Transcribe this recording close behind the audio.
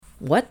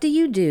What do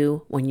you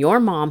do when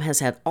your mom has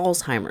had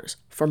Alzheimer's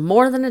for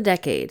more than a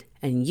decade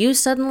and you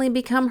suddenly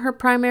become her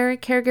primary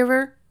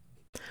caregiver?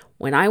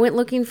 When I went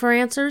looking for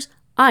answers,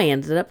 I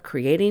ended up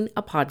creating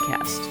a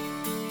podcast.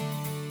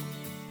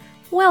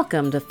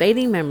 Welcome to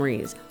Fading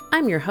Memories.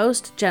 I'm your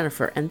host,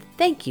 Jennifer, and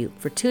thank you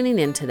for tuning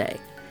in today.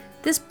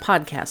 This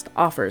podcast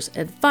offers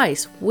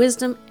advice,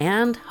 wisdom,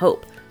 and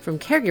hope from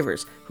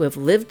caregivers who have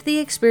lived the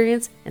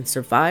experience and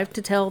survived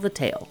to tell the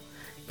tale.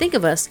 Think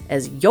of us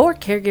as your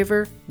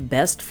caregiver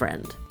best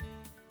friend.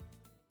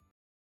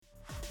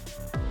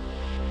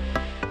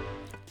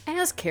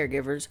 As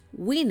caregivers,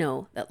 we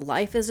know that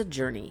life is a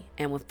journey,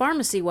 and with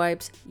Pharmacy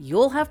Wipes,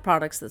 you'll have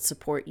products that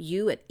support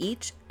you at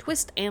each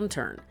twist and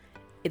turn.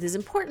 It is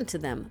important to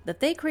them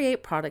that they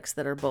create products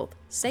that are both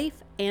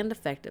safe and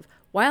effective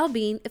while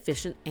being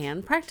efficient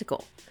and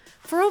practical.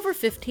 For over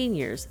 15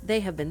 years, they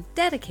have been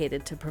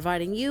dedicated to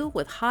providing you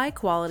with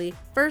high-quality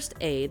first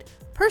aid,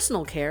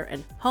 personal care,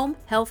 and home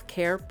health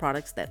care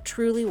products that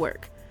truly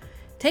work.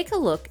 Take a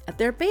look at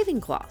their bathing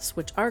cloths,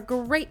 which are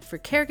great for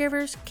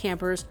caregivers,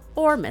 campers,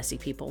 or messy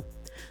people.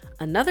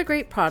 Another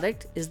great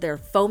product is their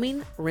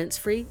foaming,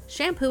 rinse-free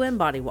shampoo and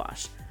body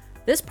wash.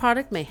 This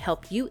product may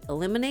help you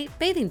eliminate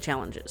bathing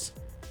challenges.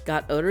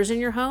 Got odors in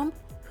your home?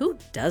 Who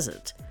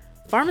doesn't?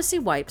 Pharmacy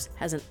Wipes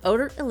has an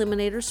odor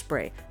eliminator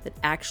spray that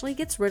actually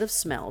gets rid of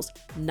smells,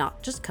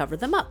 not just cover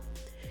them up.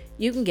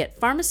 You can get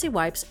Pharmacy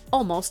Wipes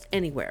almost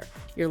anywhere: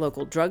 your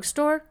local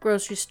drugstore,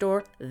 grocery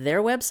store,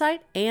 their website,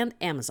 and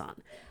Amazon.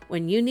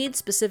 When you need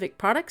specific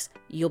products,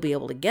 you'll be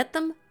able to get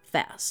them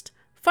fast.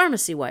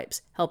 Pharmacy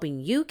Wipes, helping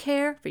you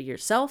care for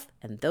yourself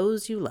and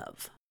those you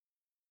love.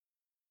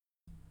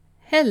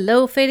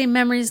 Hello, Fading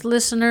Memories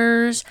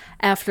listeners.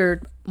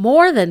 After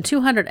more than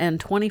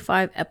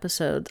 225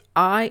 episodes,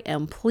 I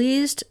am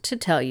pleased to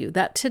tell you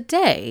that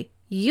today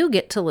you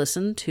get to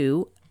listen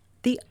to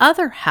the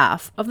other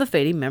half of the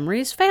Fading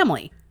Memories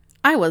family.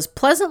 I was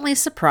pleasantly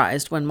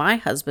surprised when my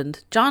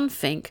husband, John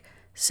Fink,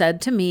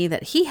 said to me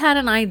that he had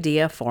an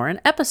idea for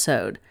an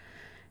episode.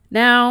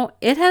 Now,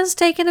 it has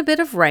taken a bit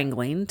of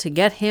wrangling to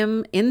get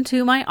him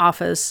into my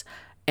office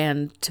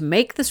and to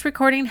make this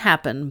recording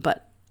happen,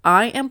 but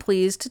I am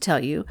pleased to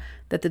tell you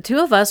that the two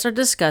of us are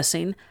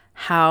discussing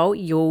how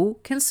you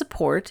can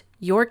support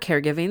your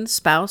caregiving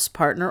spouse,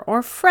 partner,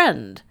 or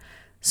friend.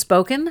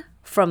 Spoken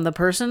from the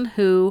person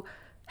who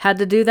had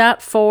to do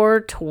that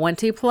for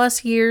 20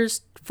 plus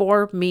years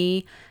for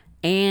me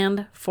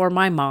and for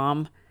my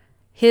mom,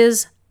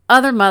 his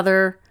other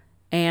mother,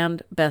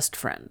 and best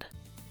friend.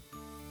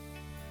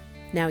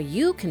 Now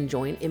you can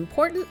join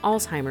important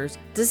Alzheimer's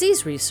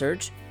disease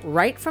research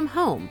right from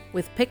home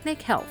with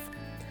Picnic Health.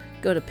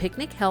 Go to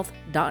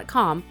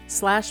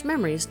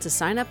picnichealth.com/memories to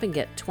sign up and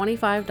get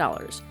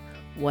 $25.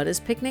 What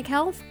is Picnic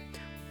Health?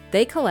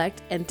 They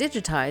collect and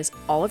digitize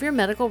all of your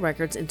medical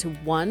records into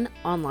one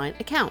online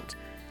account.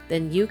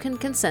 Then you can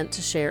consent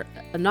to share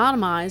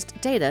anonymized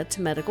data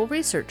to medical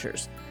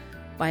researchers.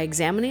 By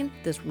examining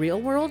this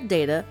real-world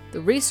data,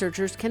 the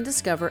researchers can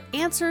discover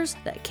answers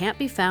that can't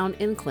be found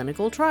in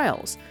clinical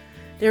trials.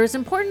 There is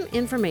important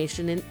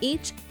information in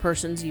each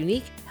person's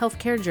unique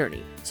healthcare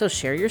journey, so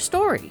share your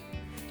story.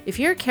 If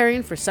you're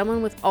caring for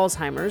someone with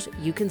Alzheimer's,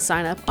 you can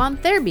sign up on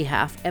their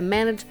behalf and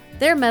manage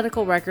their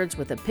medical records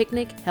with a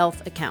Picnic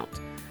Health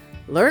account.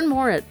 Learn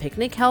more at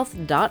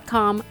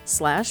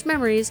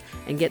picnichealth.com/memories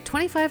and get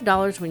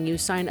 $25 when you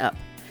sign up.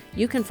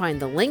 You can find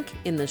the link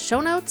in the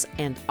show notes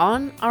and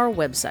on our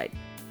website.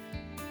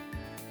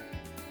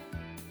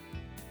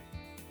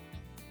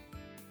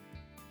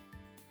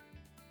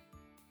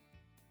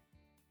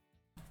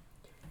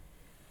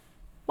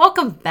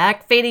 Welcome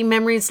back, Fading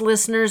Memories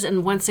listeners,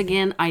 and once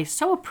again, I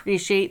so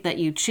appreciate that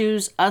you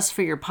choose us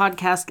for your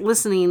podcast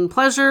listening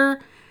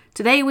pleasure.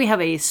 Today we have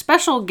a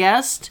special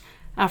guest.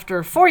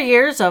 After 4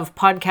 years of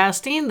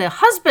podcasting, the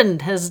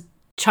husband has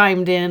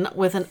chimed in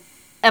with an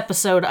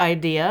episode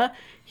idea.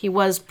 He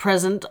was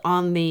present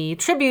on the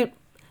tribute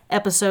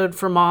episode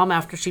for Mom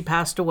after she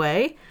passed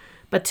away,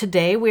 but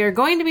today we are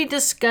going to be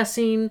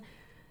discussing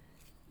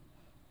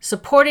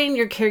supporting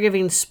your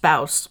caregiving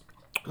spouse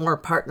or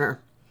partner.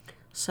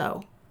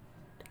 So,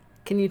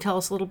 can you tell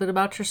us a little bit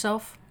about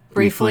yourself?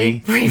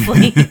 Briefly.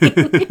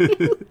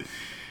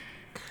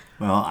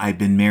 Well, I've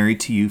been married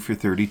to you for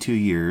 32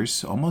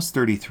 years, almost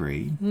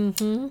 33.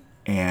 Mm-hmm.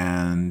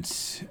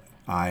 And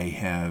I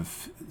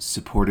have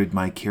supported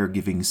my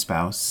caregiving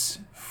spouse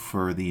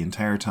for the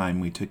entire time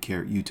we took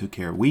care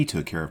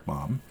of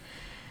Mom.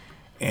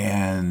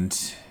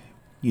 And,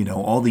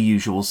 all the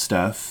usual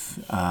stuff.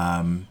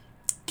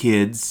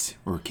 Kids,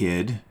 or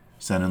kid,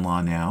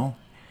 son-in-law now.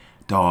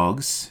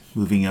 Dogs,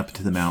 moving up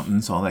to the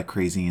mountains, all that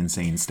crazy,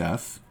 insane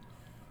stuff.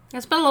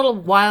 It's been a little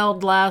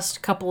wild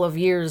last couple of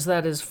years,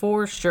 that is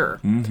for sure.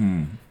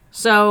 Mm-hmm.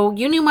 So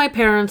you knew my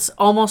parents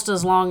almost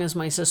as long as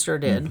my sister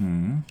did.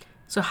 Mm-hmm.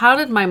 So how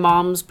did my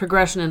mom's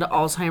progression into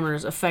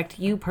Alzheimer's affect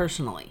you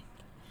personally?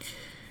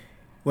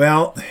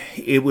 Well,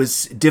 it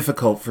was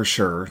difficult for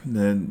sure.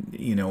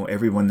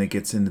 Everyone that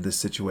gets into this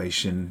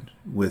situation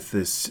with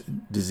this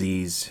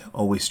disease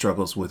always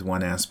struggles with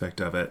one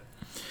aspect of it.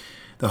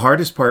 The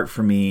hardest part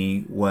for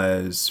me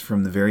was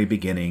from the very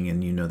beginning,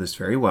 and you know this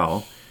very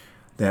well,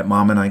 that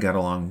Mom and I got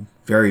along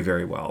very,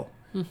 very well.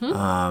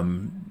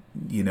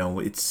 You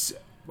know,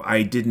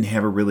 I didn't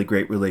have a really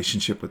great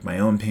relationship with my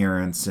own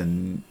parents,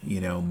 and, you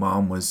know,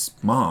 Mom was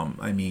Mom.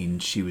 I mean,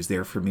 she was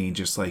there for me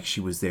just like she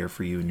was there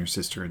for you and your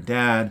sister and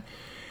dad.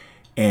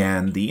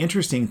 And the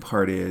interesting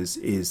part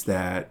is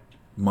that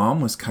Mom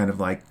was kind of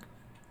like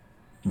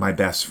my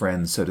best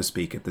friend, so to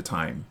speak, at the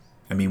time.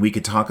 I mean, we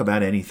could talk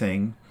about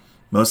anything.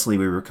 Mostly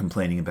we were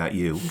complaining about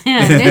you.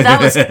 I knew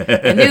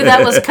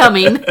that was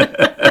coming.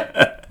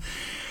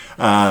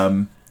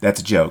 That's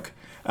a joke.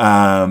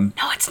 No,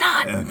 it's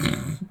not.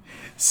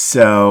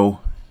 So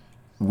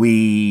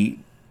we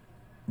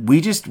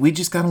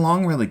just got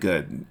along really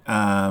good.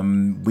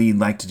 We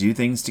liked to do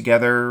things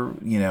together.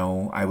 You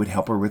know, I would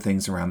help her with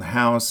things around the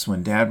house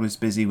when Dad was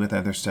busy with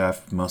other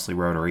stuff, mostly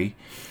Rotary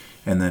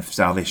and the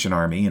Salvation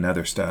Army and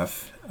other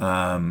stuff.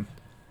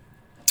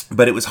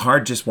 But it was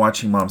hard just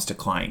watching Mom's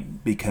decline,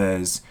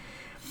 because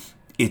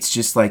it's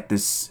just like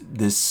this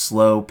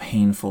slow,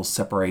 painful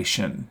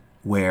separation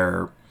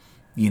where,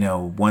 you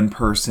know, one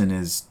person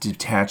is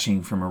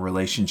detaching from a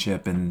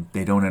relationship and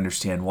they don't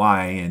understand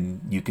why, and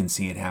you can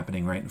see it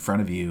happening right in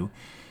front of you.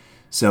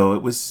 So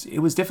it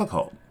was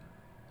difficult.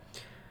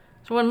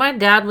 So when my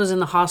dad was in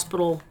the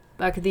hospital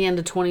back at the end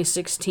of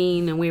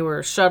 2016, and we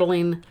were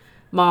shuttling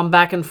Mom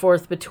back and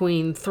forth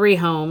between 3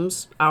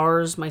 homes,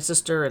 ours, my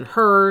sister, and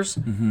hers,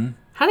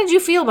 how did you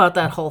feel about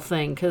that whole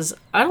thing? Because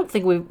I don't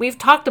think we've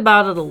talked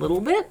about it a little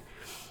bit,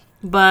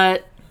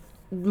 but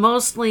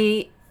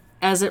mostly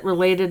as it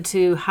related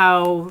to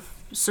how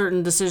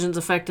certain decisions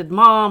affected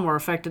Mom or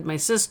affected my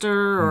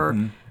sister,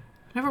 or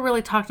never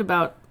really talked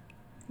about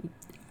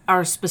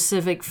our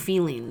specific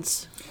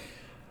feelings.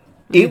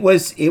 It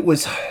was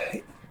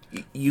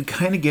you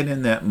kind of get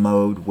in that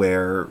mode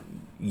where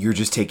you're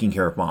just taking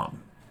care of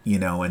Mom, you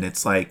know, and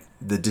it's like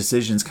the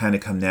decisions kind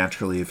of come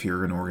naturally if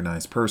you're an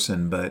organized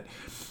person, but,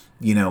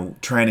 you know,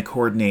 trying to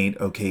coordinate,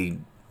 okay,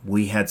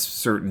 we had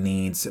certain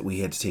needs that we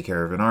had to take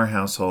care of in our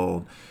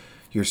household.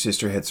 Your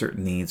sister had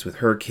certain needs with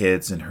her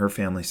kids and her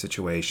family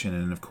situation.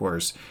 And of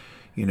course,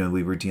 you know,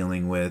 we were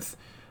dealing with,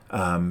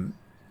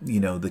 you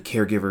know, the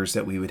caregivers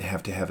that we would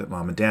have to have at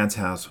Mom and Dad's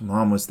house.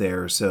 Mom was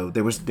there. So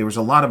there was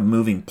a lot of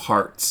moving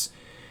parts,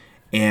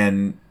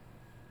 and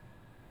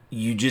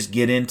you just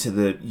get into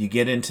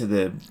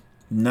the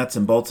nuts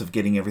and bolts of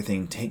getting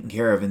everything taken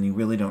care of. And you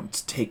really don't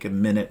take a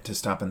minute to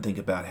stop and think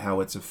about how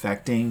it's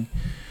affecting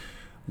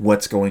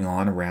what's going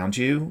on around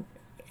you.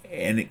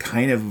 And it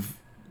kind of,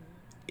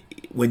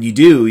 when you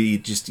do,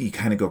 you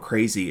kind of go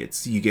crazy.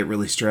 You get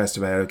really stressed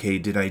about, okay,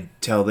 did I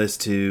tell this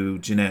to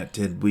Jeanette?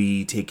 Did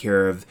we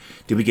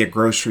get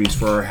groceries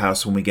for our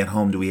house when we get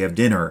home? Do we have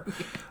dinner?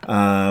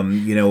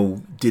 You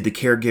know, did the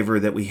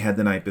caregiver that we had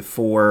the night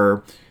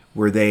before,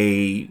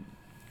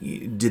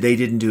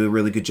 didn't do a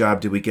really good job?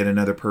 Did we get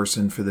another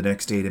person for the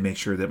next day to make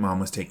sure that Mom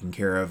was taken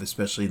care of?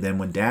 Especially then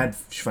when Dad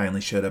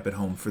finally showed up at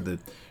home for the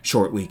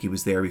short week he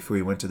was there before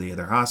he went to the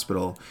other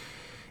hospital.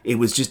 There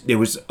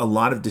was a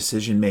lot of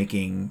decision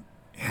making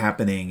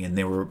happening, and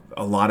there were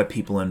a lot of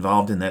people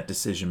involved in that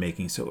decision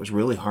making, so it was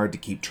really hard to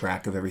keep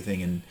track of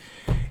everything, and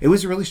it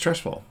was really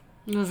stressful.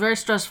 It was very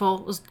stressful.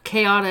 It was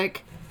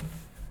chaotic.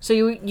 So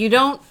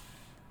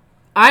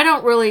I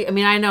don't really, I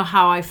mean, I know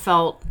how I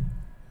felt,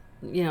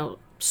 you know,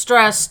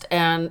 stressed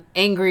and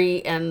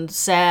angry and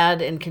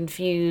sad and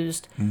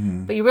confused,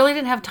 but you really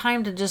didn't have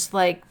time to just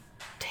like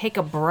take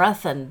a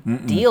breath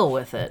and deal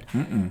with it.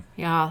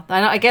 Yeah,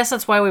 I guess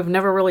that's why we've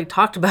never really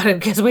talked about it,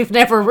 because we've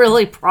never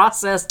really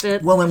processed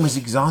it. Well, it was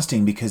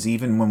exhausting, because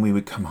even when we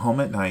would come home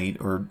at night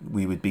or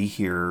we would be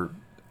here,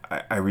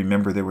 I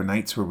remember there were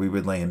nights where we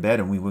would lay in bed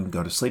and we wouldn't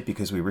go to sleep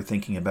because we were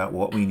thinking about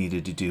what we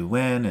needed to do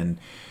when, and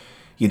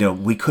you know,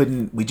 we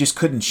just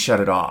couldn't shut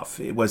it off.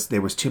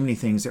 There was too many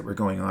things that were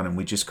going on, and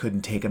we just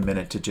couldn't take a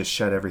minute to just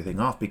shut everything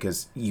off,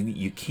 because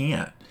you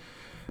can't,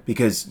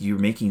 because you're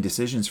making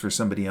decisions for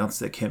somebody else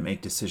that can't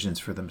make decisions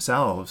for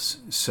themselves.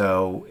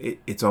 So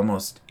it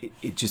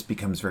just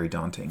becomes very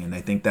daunting. And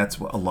I think that's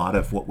a lot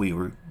of what we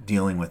were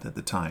dealing with at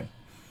the time.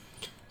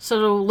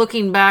 So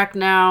looking back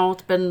now,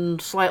 it's been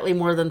slightly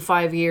more than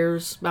 5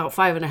 years, about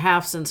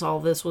 5.5 since all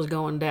this was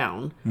going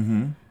down.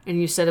 And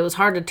you said it was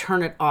hard to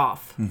turn it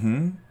off.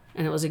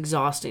 And it was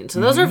exhausting.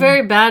 So those are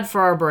very bad for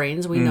our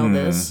brains. We know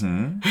this.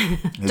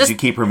 As you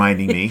keep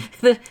reminding me.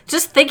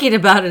 Just thinking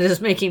about it is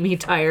making me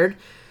tired.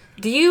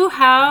 Do you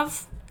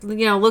have,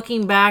 you know,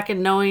 looking back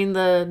and knowing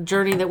the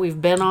journey that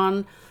we've been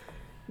on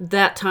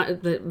that time,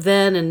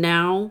 then and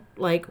now,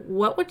 like,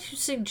 what would you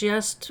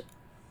suggest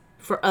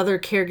for other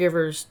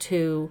caregivers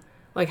to,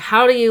 like,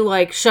 how do you,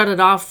 like, shut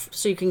it off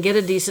so you can get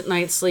a decent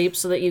night's sleep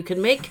so that you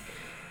can make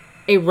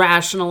a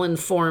rational,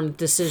 informed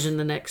decision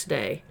the next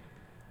day?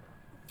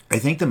 I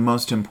think the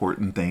most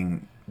important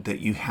thing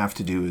that you have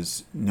to do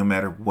is, no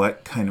matter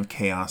what kind of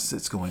chaos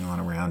that's going on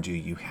around you,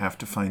 you have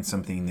to find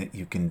something that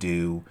you can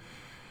do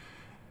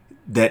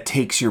that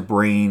takes your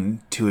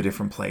brain to a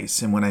different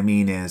place. And what I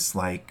mean is,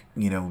 like,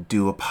 you know,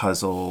 do a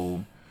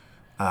puzzle,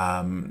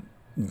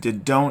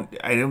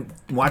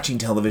 watching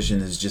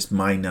television is just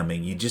mind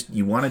numbing.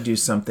 You want to do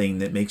something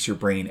that makes your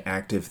brain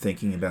active,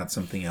 thinking about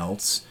something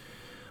else.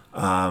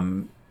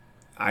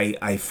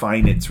 I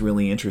find it's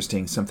really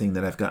interesting. Something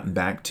that I've gotten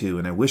back to,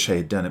 and I wish I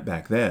had done it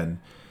back then,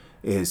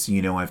 is,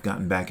 I've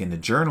gotten back into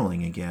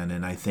journaling again.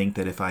 And I think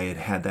that if I had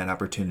had that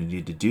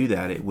opportunity to do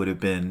that, it would have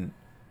been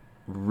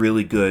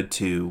really good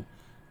to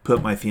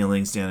put my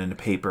feelings down into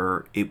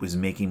paper. It was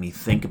making me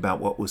think about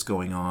what was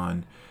going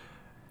on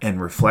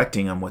and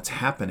reflecting on what's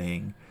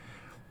happening,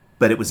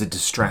 but it was a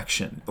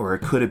distraction, or it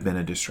could have been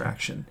a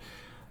distraction.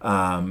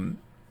 I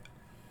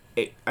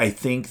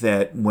think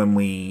that when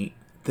we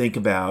think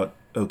about,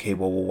 okay,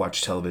 well, we'll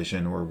watch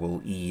television or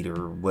we'll eat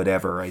or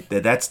whatever,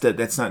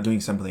 that's not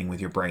doing something with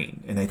your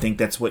brain. And I think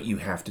that's what you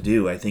have to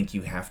do. I think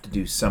you have to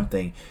do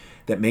something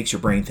that makes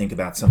your brain think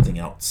about something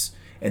else,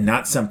 and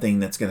not something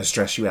that's going to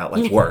stress you out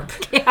like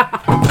work. Yeah.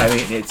 I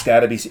mean, it's got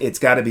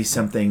to be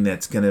something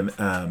that's going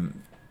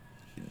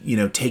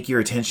to take your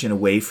attention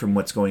away from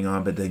what's going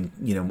on, but then,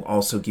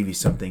 also give you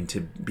something to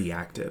be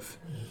active.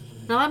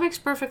 Now, that makes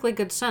perfectly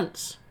good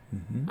sense.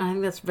 Mm-hmm. I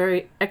think that's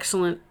very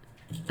excellent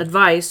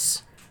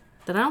advice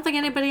that I don't think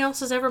anybody else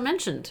has ever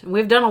mentioned. And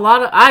I've done a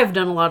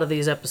lot of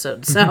these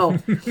episodes. So,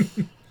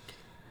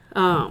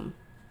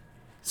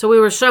 so we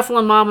were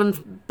shuffling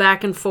Mom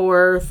back and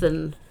forth,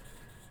 and,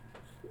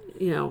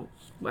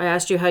 I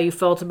asked you how you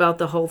felt about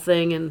the whole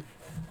thing, and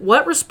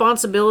what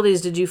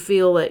responsibilities did you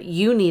feel that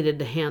you needed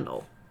to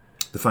handle?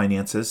 The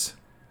finances.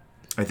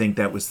 I think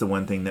that was the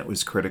one thing that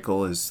was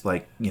critical, is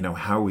like,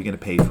 how are we going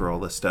to pay for all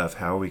this stuff?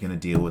 How are we going to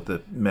deal with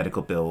the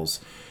medical bills?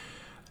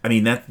 I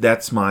mean,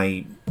 that's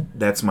my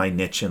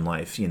niche in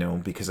life,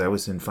 because I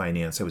was in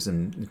finance, I was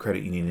in the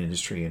credit union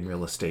industry and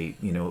real estate.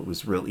 It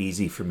was real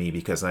easy for me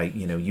because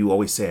you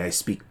always say I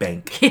speak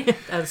bank.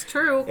 That's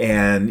true.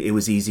 And it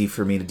was easy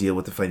for me to deal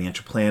with the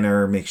financial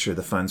planner, make sure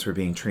the funds were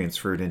being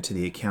transferred into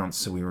the accounts.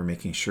 So we were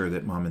making sure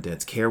that Mom and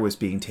Dad's care was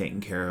being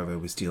taken care of. I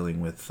was dealing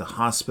with the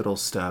hospital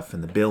stuff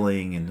and the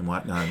billing and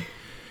whatnot.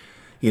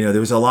 There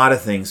was a lot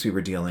of things we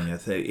were dealing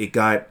with. It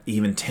got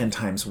even 10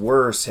 times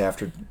worse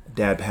after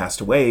Dad passed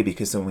away,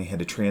 because then we had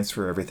to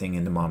transfer everything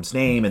into Mom's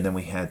name, and then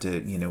we had to,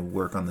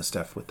 work on the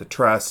stuff with the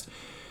trust.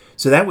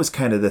 So that was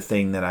kind of the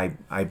thing that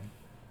I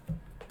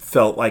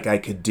felt like I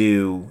could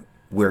do,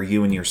 where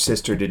you and your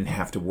sister didn't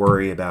have to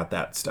worry about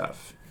that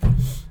stuff.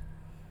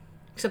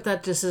 Except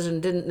that decision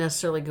didn't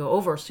necessarily go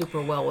over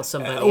super well with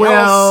somebody else.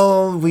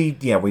 Well, we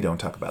don't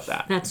talk about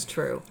that. That's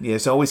true. Yeah,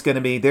 there's always going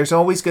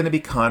to be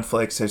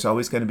conflicts. There's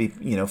always going to be,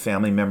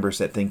 family members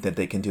that think that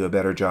they can do a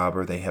better job,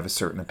 or they have a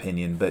certain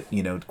opinion. But,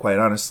 quite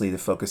honestly, the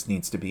focus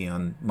needs to be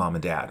on Mom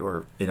and Dad,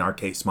 or in our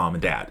case, Mom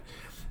and Dad.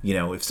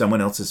 If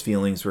someone else's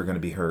feelings were going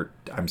to be hurt,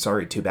 I'm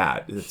sorry, too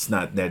bad. It's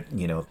not that,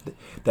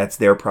 that's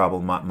their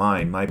problem, not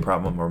mine. My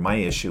problem, or my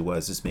issue,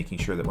 is making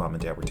sure that Mom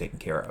and Dad were taken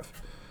care of.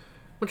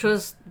 Which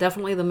was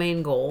definitely the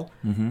main goal.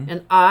 Mm-hmm.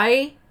 And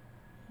I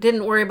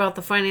didn't worry about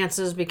the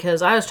finances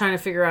because I was trying to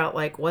figure out,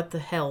 what the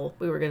hell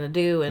we were going to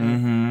do. And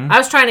mm-hmm. I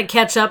was trying to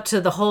catch up to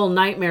the whole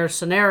nightmare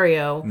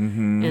scenario.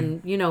 Mm-hmm.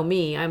 And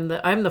me, I'm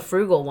the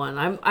frugal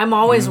one. I'm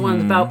always mm-hmm. one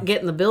about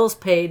getting the bills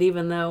paid,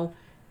 even though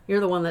you're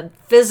the one that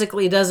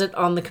physically does it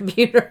on the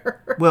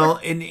computer. Well,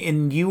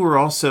 and you were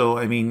also,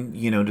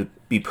 to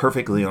be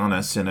perfectly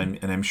honest, and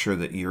I'm sure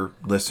that your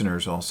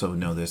listeners also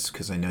know this,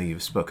 because I know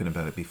you've spoken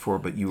about it before,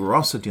 but you were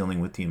also dealing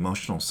with the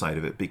emotional side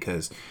of it,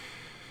 because,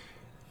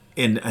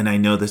 and I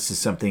know this is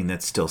something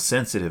that's still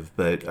sensitive,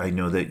 but I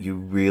know that you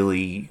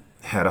really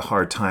had a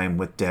hard time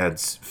with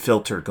Dad's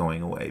filter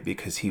going away,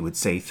 because he would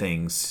say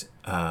things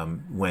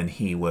when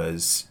he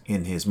was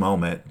in his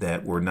moment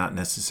that were not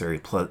necessarily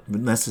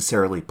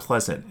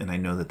pleasant, and I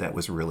know that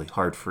was really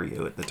hard for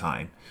you at the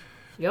time.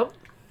 Yep.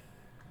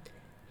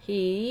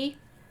 He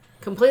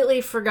completely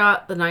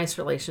forgot the nice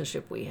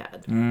relationship we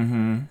had.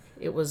 Mm-hmm.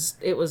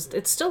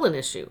 It's still an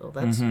issue.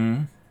 That's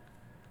mm-hmm.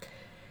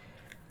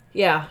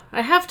 Yeah,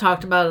 I have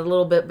talked about it a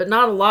little bit, but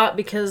not a lot,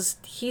 because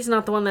he's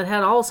not the one that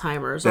had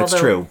Alzheimer's. That's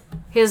true.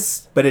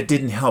 But it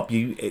didn't help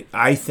you.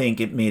 I think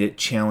it made it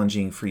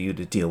challenging for you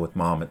to deal with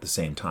Mom at the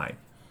same time,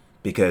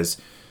 because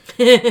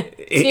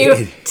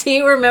do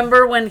you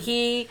remember when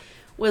he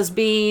was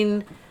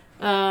being,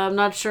 I'm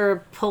not sure a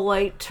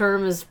polite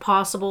term is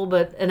possible,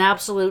 but an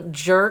absolute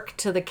jerk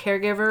to the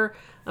caregiver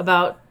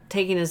about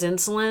taking his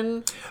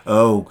insulin?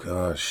 Oh,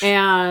 gosh.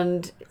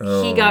 And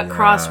he got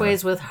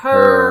crossways with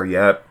her.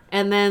 Yep.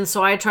 And then,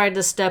 so I tried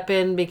to step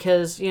in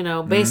because,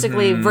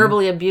 basically mm-hmm.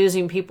 verbally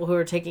abusing people who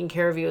are taking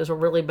care of you is a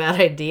really bad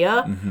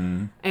idea.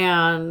 Mm-hmm.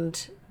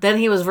 And then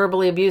he was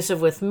verbally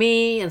abusive with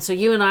me. And so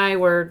you and I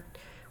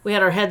we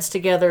had our heads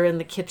together in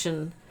the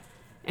kitchen,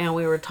 and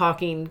we were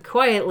talking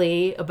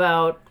quietly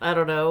about, I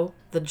don't know,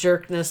 the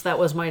jerkness that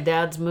was my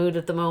dad's mood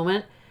at the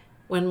moment,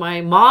 when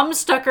my mom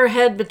stuck her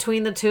head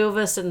between the two of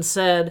us and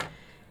said,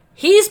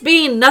 "He's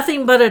being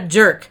nothing but a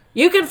jerk.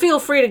 You can feel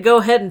free to go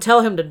ahead and tell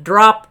him to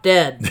drop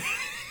dead."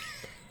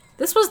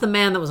 This was the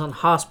man that was on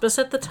hospice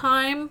at the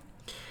time.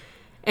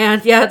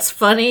 And yeah, it's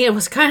funny. It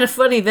was kind of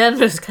funny then,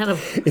 but it's kind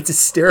of It's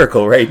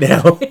hysterical right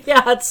now.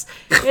 yeah.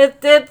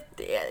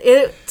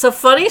 It's a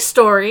funny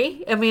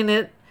story. I mean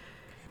it.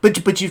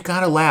 But you've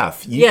got to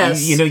laugh.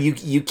 Yes.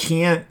 You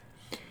can't.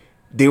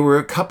 There were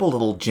a couple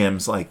little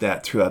gems like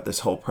that throughout this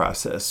whole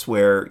process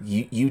where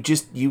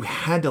you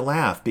had to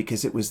laugh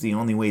because it was the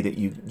only way that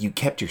you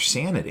kept your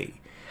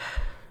sanity.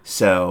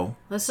 So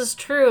This is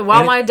true.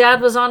 While my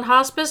dad was on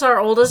hospice, our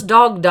oldest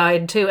dog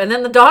died too. And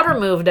then the daughter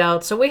moved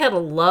out. So we had a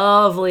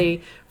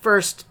lovely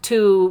first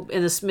 2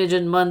 in a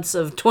smidgen months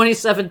of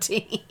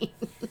 2017.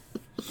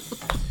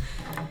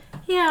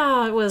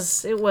 Yeah, it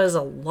was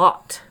a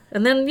lot.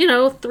 And then,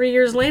 3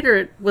 years later,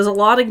 it was a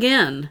lot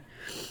again.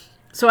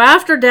 So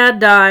after Dad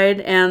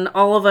died and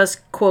all of us,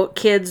 quote,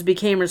 kids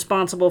became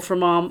responsible for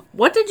Mom,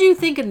 what did you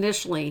think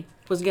initially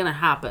was going to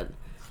happen?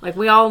 Like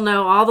we all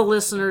know, all the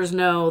listeners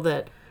know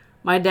that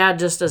my dad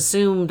just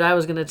assumed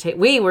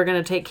we were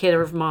going to take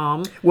care of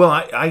Mom. Well,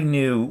 I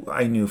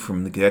knew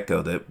from the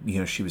get-go that,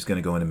 she was going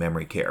to go into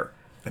memory care.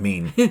 I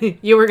mean...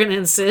 You were going to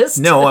insist?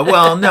 No,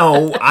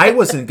 I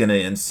wasn't going to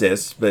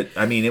insist, but,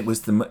 I mean, it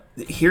was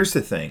here's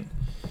the thing.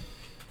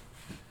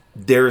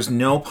 There's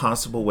no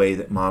possible way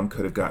that Mom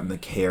could have gotten the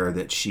care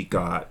that she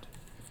got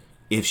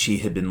if she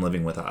had been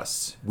living with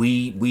us.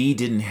 We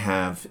didn't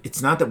have...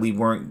 It's not that we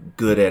weren't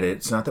good at it.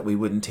 It's not that we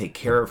wouldn't take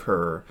care of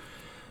her.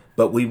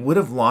 But we would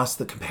have lost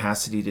the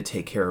capacity to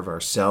take care of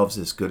ourselves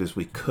as good as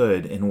we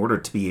could in order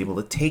to be able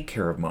to take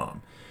care of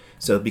Mom.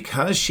 So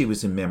because she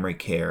was in memory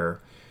care,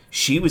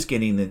 she was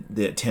getting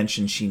the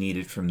attention she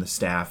needed from the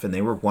staff, and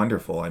they were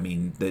wonderful. I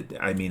mean,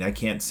 I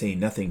can't say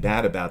nothing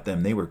bad about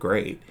them. They were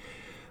great.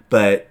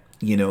 But,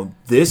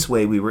 this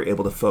way we were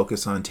able to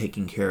focus on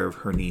taking care of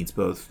her needs,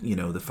 both,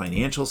 the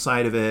financial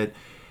side of it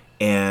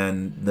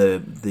and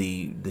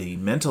the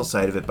mental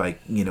side of it by,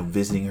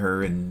 visiting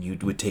her, and you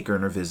would take her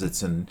on her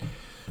visits and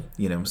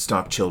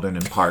stop children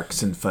in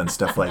parks and fun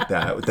stuff like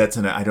that.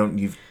 I don't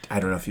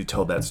know if you've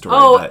told that story.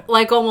 But,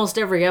 like almost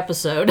every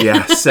episode.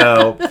 Yeah.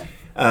 So,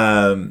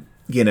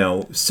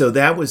 so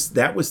that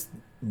was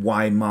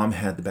why Mom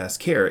had the best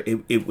care.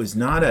 It was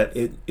not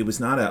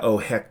a oh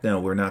heck no,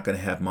 we're not going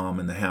to have Mom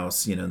in the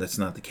house. That's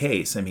not the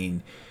case. I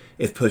mean,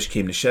 if push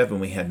came to shove and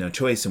we had no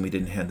choice and we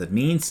didn't have the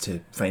means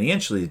to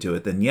financially do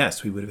it, then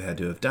yes, we would have had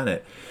to have done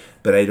it.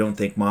 But I don't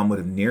think Mom would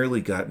have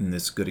nearly gotten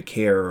this good a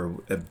care or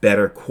a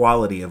better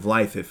quality of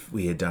life if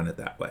we had done it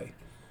that way.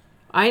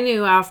 I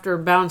knew after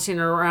bouncing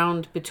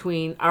around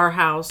between our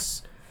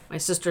house, my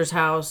sister's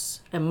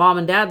house, and Mom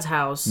and Dad's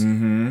house,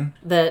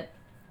 that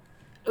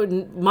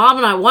Mom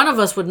and I, one of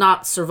us would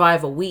not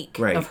survive a week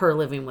of her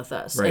living with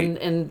us. Right.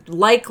 And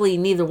likely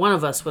neither one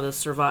of us would have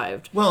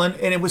survived. Well, and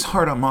it was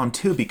hard on Mom,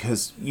 too,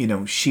 because,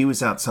 she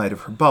was outside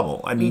of her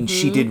bubble. I mean,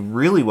 she did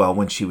really well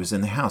when she was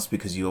in the house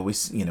because we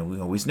always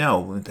know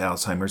with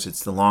Alzheimer's,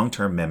 it's the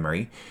long-term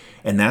memory.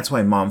 And that's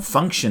why Mom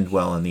functioned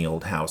well in the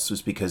old house,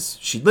 was because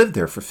she lived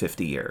there for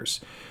 50 years.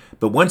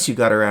 But once you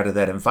got her out of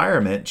that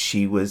environment,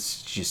 she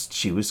was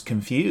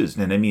confused.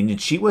 And I mean,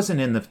 she wasn't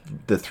in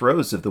the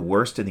throes of the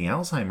worst of the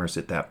Alzheimer's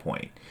at that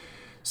point.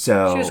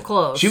 So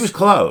she was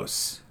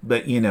close.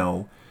 But,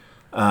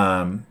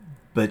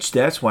 but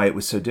that's why it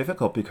was so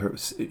difficult,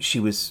 because she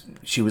was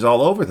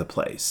all over the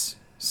place.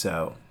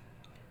 So.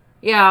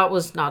 Yeah, it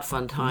was not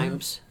fun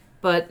times.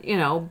 But,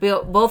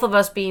 both of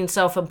us being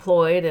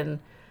self-employed and.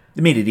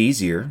 It made it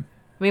easier.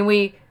 I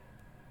mean,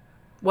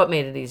 what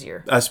made it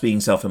easier? Us being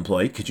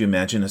self-employed. Could you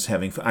imagine us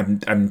having...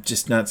 I'm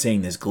just not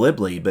saying this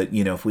glibly, but,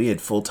 if we had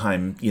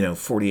full-time,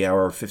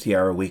 40-hour,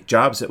 50-hour-a-week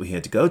jobs that we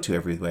had to go to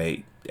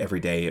every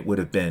day, it would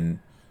have been...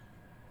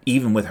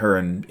 Even with her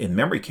in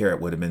memory care, it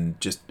would have been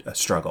just a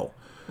struggle.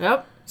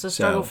 Yep. It's a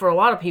struggle for a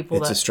lot of people.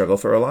 It's a struggle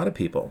for a lot of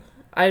people.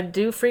 I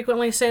do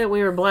frequently say that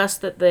we were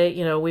blessed that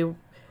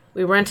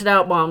we rented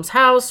out Mom's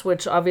house,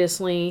 which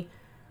obviously...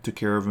 took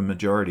care of a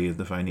majority of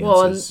the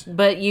finances. Well,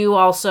 but you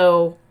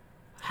also...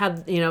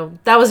 had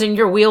that was in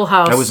your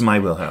wheelhouse. That was my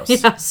wheelhouse.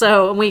 Yeah,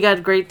 so we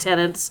got great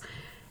tenants,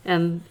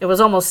 and it was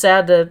almost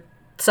sad to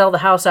sell the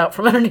house out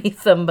from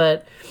underneath them,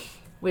 but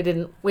we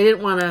didn't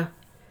want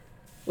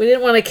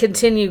to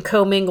continue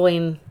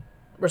commingling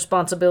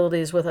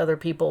responsibilities with other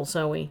people,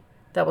 so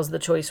that was the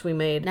choice we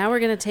made. Now we're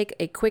going to take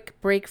a quick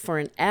break for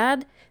an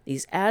ad.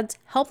 These ads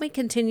help me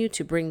continue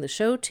to bring the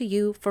show to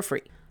you for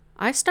free.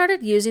 I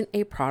started using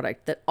a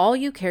product that all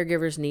you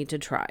caregivers need to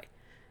try.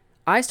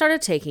 I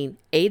started taking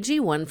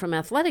AG1 from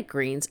Athletic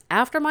Greens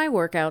after my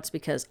workouts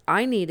because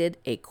I needed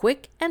a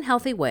quick and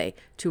healthy way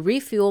to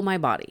refuel my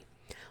body.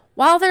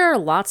 While there are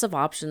lots of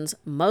options,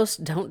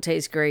 most don't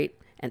taste great,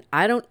 and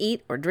I don't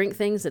eat or drink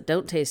things that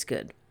don't taste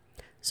good.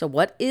 So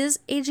what is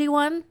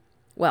AG1?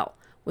 Well,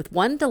 with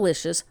one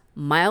delicious,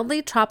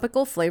 mildly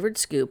tropical flavored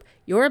scoop,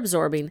 you're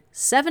absorbing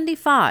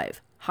 75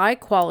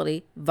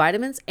 high-quality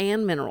vitamins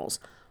and minerals,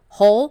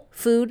 whole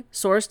food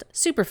sourced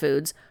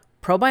superfoods,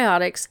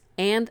 probiotics,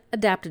 and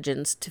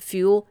adaptogens to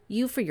fuel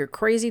you for your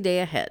crazy day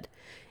ahead.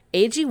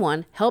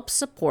 AG1 helps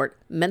support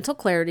mental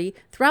clarity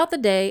throughout the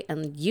day,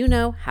 and you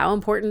know how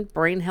important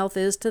brain health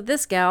is to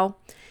this gal.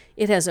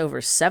 It has over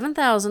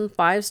 7,000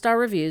 five-star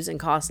reviews and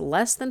costs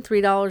less than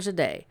 $3 a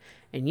day.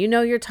 And you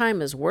know your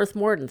time is worth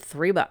more than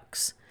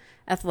 $3.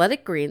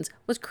 Athletic Greens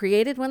was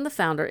created when the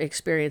founder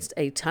experienced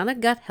a ton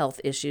of gut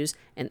health issues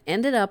and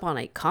ended up on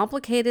a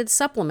complicated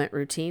supplement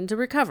routine to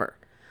recover.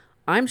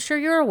 I'm sure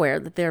you're aware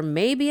that there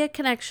may be a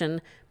connection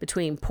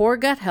between poor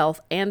gut health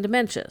and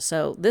dementia,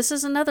 so this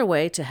is another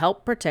way to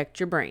help protect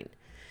your brain.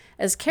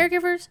 As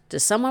caregivers to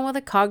someone with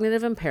a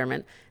cognitive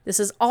impairment, this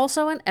is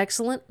also an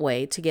excellent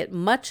way to get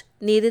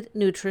much-needed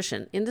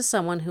nutrition into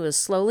someone who is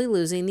slowly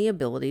losing the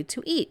ability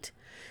to eat.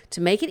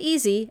 To make it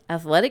easy,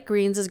 Athletic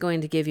Greens is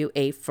going to give you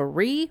a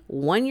free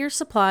 1-year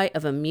supply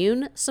of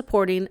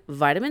immune-supporting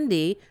vitamin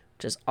D,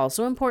 which is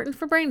also important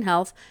for brain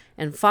health,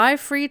 and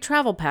 5 free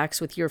travel packs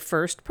with your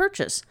first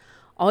purchase.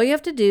 All you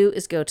have to do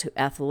is go to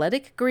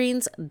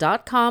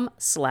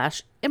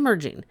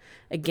athleticgreens.com/emerging.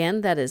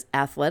 Again, that is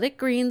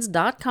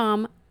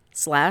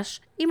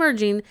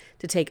athleticgreens.com/emerging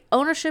to take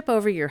ownership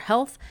over your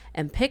health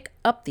and pick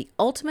up the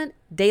ultimate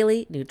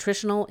daily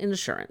nutritional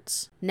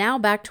insurance. Now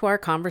back to our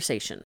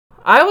conversation.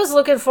 I was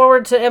looking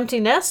forward to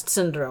empty nest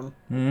syndrome.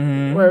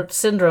 Or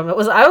syndrome.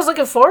 I was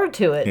looking forward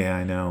to it. Yeah,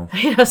 I know.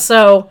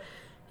 So,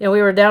 we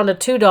were down to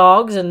 2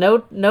 dogs and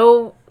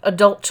no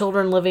adult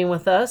children living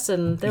with us,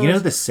 and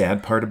the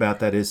sad part about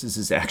that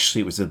is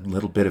actually it was a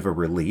little bit of a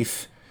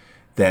relief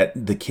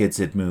that the kids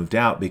had moved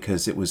out,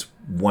 because it was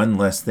one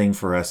less thing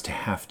for us to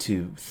have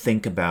to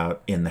think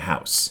about in the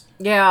house.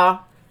 Yeah.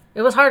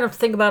 It was hard to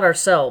think about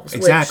ourselves.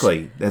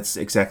 Exactly. That's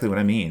exactly what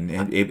I mean.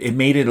 It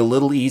made it a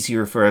little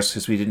easier for us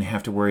because we didn't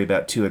have to worry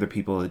about 2 other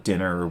people at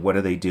dinner, or what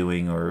are they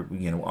doing, or,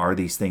 are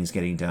these things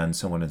getting done,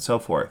 so on and so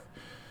forth.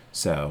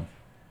 So.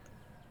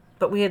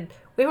 But we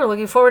were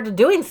looking forward to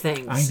doing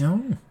things. I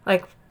know.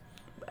 Like,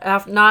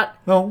 not...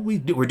 Well,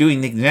 we're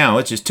doing things now.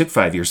 It just took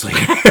 5 years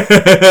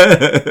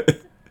later.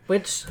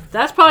 Which,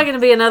 that's probably going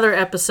to be another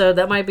episode.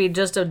 That might be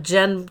just a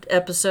Jen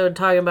episode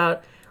talking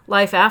about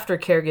life after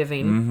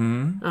caregiving.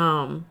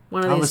 Mm-hmm.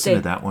 One of I'll these listen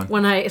to that one.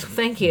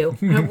 Thank you.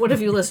 What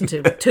have you listened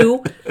to?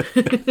 2?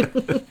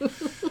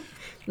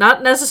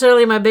 Not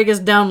necessarily my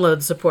biggest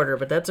download supporter,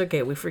 but that's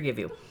okay. We forgive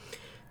you.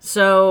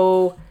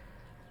 So,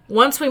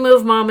 once we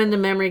moved Mom into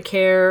memory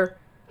care,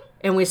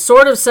 and we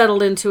sort of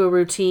settled into a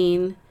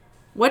routine,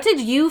 what did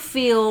you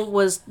feel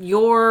was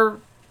your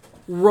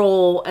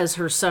role as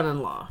her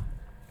son-in-law?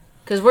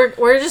 Because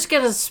we're just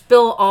going to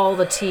spill all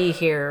the tea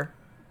here.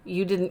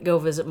 You didn't go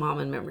visit Mom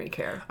in memory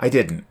care. I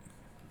didn't.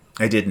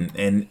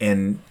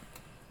 And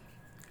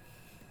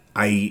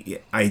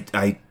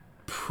I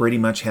pretty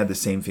much had the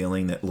same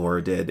feeling that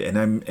Laura did.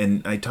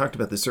 And I talked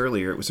about this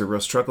earlier. It was a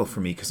real struggle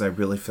for me because I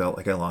really felt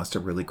like I lost a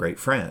really great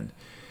friend.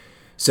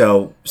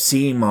 So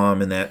seeing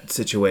Mom in that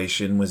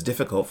situation was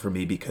difficult for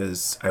me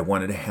because I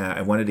wanted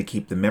to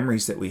keep the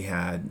memories that we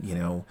had,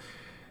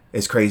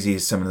 as crazy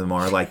as some of them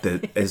are, like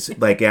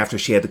after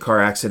she had the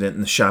car accident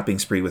and the shopping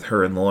spree with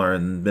her and Laura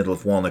in the middle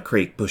of Walnut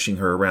Creek, pushing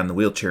her around the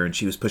wheelchair, and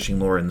she was pushing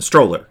Laura in the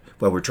stroller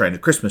while we're trying to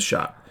Christmas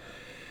shop.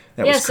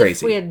 That was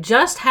crazy. If we had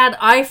just had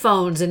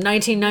iPhones in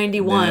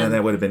 1991, yeah,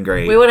 that would have been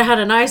great. We would have had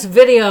a nice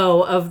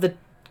video of the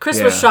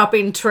Christmas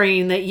shopping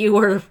train that you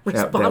were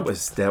responsible.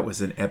 That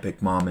was an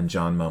epic Mom and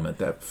John moment,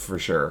 that for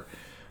sure.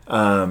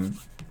 I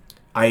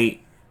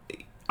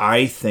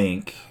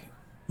think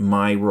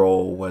my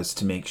role was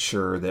to make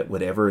sure that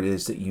whatever it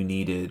is that you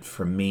needed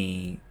from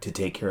me to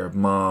take care of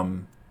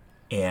Mom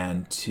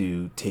and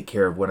to take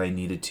care of what I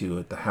needed to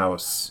at the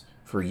house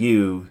for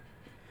you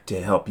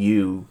to help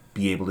you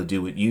be able to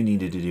do what you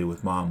needed to do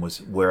with Mom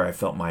was where I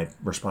felt my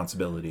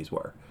responsibilities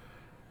were.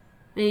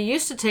 You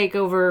used to take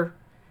over.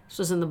 This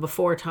was in the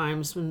before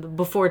times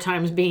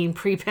being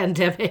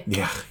pre-pandemic.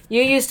 Yeah.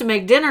 You used to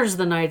make dinners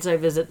the nights I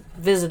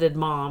visited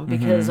Mom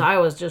because I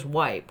was just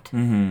wiped.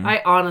 Mm-hmm.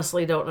 I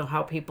honestly don't know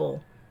how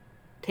people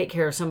take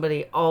care of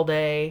somebody all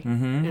day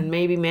and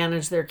maybe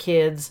manage their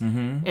kids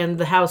and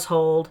the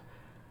household.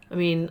 I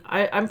mean,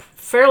 I'm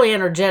fairly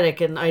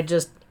energetic, and I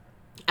just,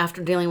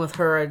 after dealing with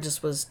her, I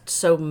just was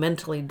so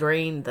mentally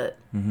drained that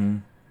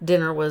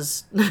dinner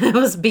was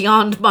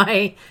beyond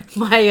my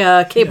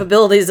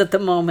capabilities at the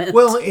moment.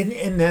 Well,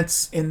 and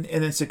that's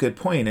a good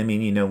point. I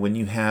mean, when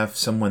you have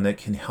someone that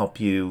can help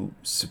you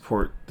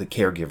support the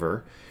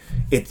caregiver,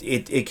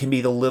 it can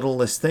be the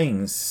littlest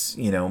things,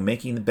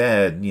 making the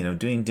bed,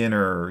 doing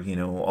dinner,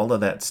 all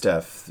of that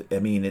stuff. I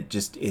mean,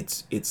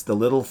 it's the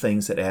little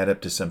things that add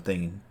up to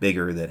something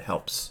bigger that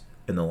helps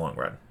in the long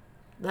run.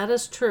 That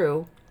is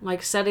true.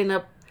 Like setting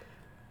up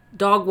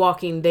dog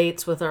walking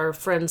dates with our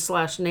friends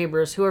 /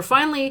 neighbors who have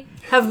finally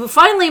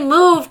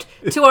moved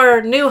to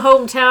our new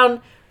hometown,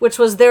 which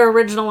was their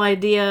original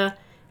idea.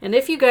 And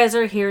if you guys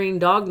are hearing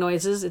dog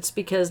noises, it's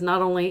because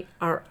not only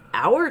are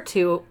our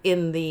 2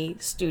 in the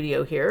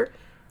studio here,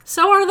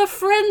 so are the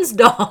friends'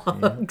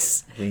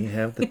 dogs. Yeah, we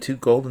have the 2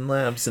 golden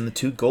labs and the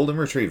 2 golden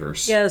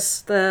retrievers.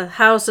 Yes, the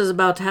house is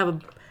about to have a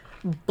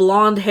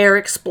blonde hair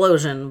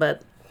explosion,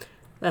 but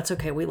that's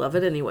okay. We love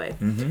it anyway.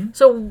 Mm-hmm.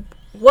 So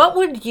what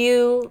would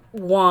you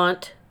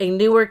want a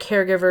newer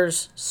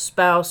caregiver's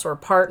spouse or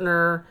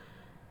partner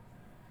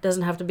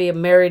doesn't have to be a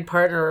married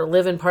partner or a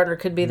live-in partner,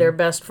 could be their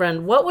best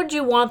friend. What would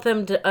you want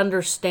them to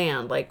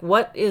understand? Like,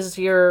 what is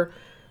your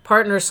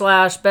partner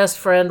 / best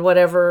friend,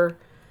 whatever,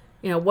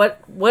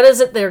 what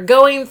is it they're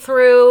going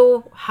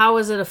through? How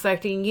is it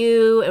affecting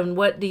you? And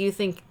what do you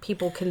think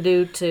people can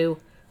do to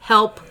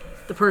help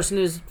the person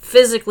who's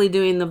physically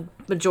doing the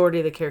majority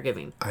of the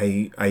caregiving?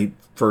 I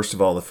first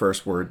of all, the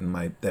first word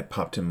that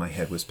popped in my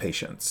head was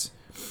patience.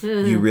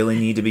 You really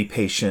need to be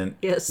patient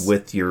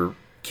with your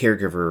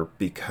caregiver,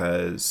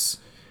 because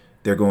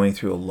they're going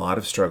through a lot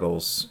of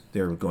struggles.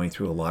 They're going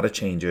through a lot of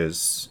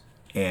changes.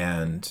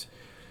 And,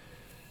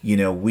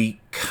 we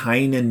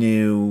kind of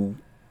knew,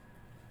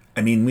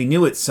 we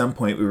knew at some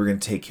point we were going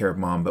to take care of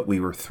Mom, but we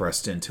were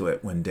thrust into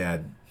it when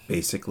Dad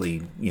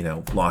basically,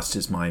 lost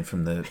his mind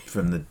from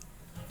the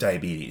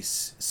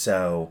diabetes.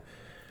 So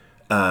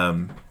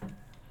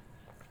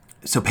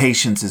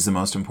patience is the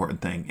most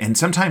important thing. And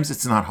sometimes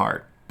it's not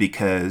hard,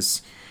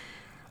 because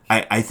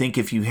I think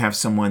if you have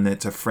someone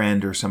that's a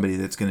friend or somebody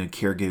that's going to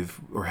caregive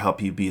or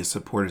help you be a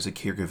support as a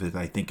caregiver,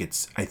 I think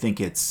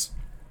it's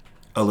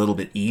a little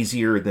bit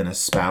easier than a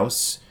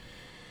spouse,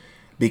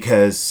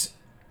 because,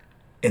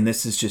 and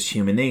this is just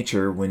human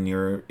nature, when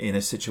you're in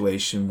a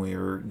situation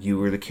where you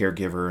were the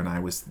caregiver and I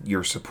was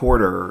your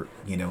supporter,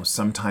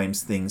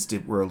 sometimes things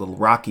were a little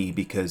rocky,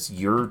 because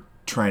you're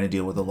trying to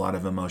deal with a lot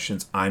of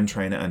emotions I'm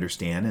trying to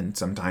understand, and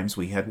sometimes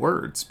we had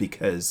words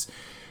because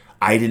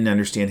I didn't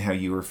understand how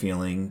you were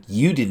feeling.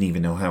 You didn't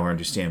even know how I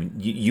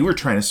understand. You were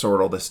trying to sort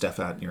all this stuff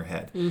out in your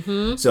head.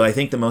 Mm-hmm. So I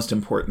think the most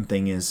important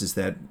thing is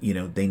that,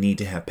 they need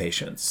to have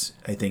patience.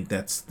 I think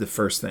that's the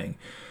first thing.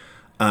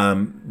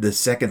 The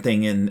second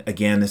thing, and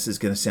again, this is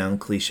going to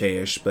sound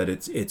cliche-ish, but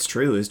it's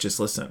true, is just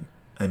listen.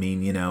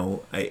 You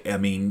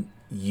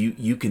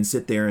can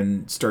sit there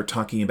and start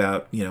talking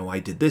about, I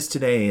did this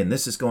today, and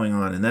this is going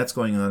on, and that's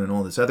going on, and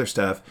all this other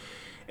stuff.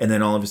 And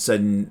then all of a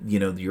sudden,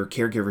 your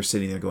caregiver's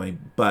sitting there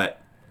going, but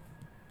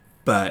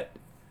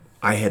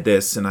I had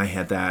this and I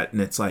had that.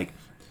 And it's like,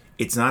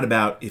 it's not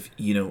about if,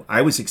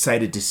 I was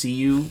excited to see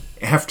you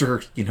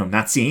after,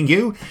 not seeing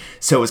you.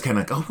 So it was kind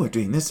of like, oh, we're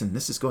doing this and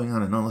this is going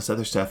on and all this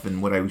other stuff.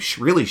 And what I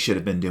really should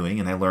have been doing,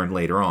 and I learned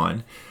later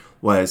on,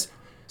 was,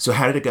 so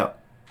how did it go?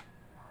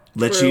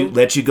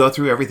 Let you go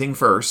through everything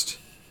first.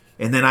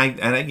 And then I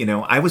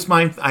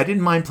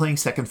didn't mind playing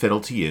second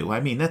fiddle to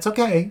you. That's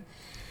okay.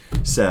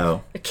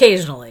 So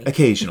occasionally.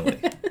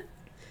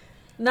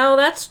 No,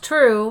 that's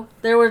true.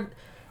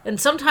 And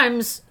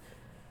sometimes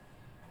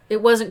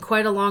it wasn't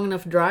quite a long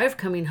enough drive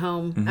coming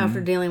home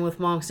after dealing with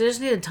Mom. So I just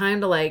needed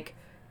time to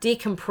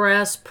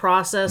decompress,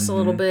 process a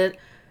little bit,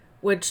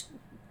 which,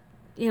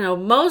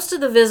 most of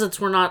the visits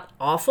were not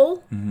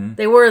awful. Mm-hmm.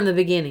 They were in the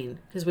beginning,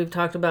 because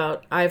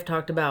I've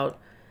talked about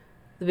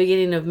the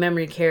beginning of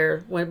memory care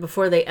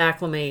before they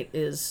acclimate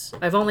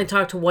I've only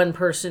talked to one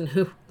person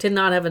who did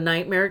not have a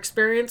nightmare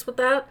experience with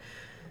that.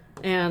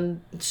 And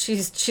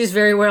she's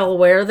very well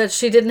aware that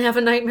she didn't have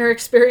a nightmare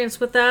experience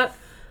with that.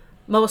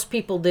 Most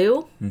people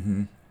do,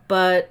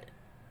 but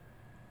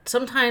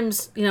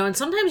sometimes, and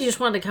sometimes you just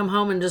want to come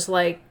home and just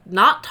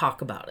not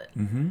talk about it.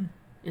 Mm-hmm.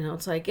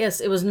 It's like, yes,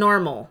 it was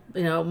normal.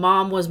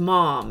 Mom was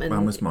Mom. And,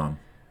 Mom was Mom.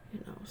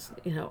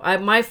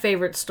 My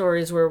favorite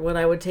stories were when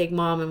I would take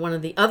Mom and one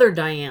of the other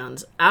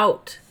Dianes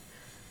out,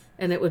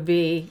 and it would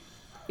be,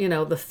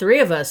 the three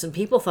of us, and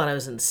people thought I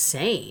was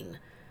insane.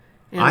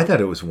 And I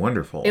thought it was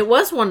wonderful. It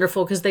was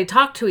wonderful because they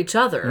talked to each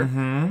other.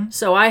 Mm-hmm.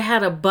 So I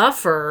had a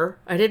buffer.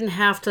 I didn't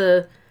have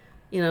to,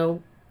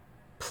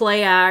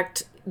 play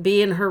act,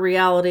 be in her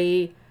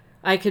reality.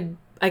 I could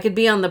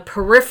be on the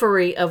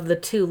periphery of the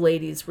two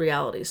ladies'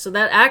 realities. So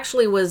that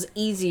actually was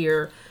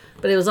easier,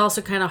 but it was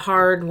also kind of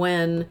hard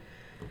when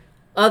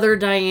other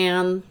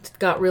Diane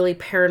got really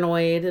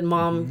paranoid and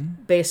Mom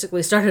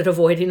basically started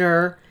avoiding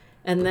her.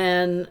 And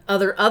then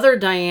other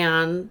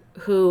Diane,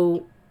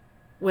 who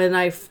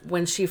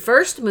when she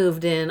first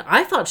moved in,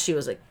 I thought she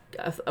was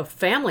a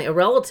family, a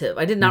relative.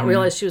 I did not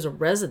realize she was a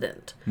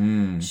resident.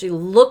 She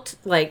looked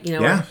like,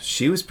 Yeah,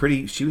 she was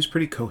pretty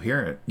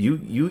coherent.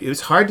 It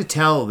was hard to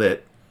tell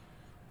that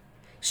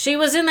she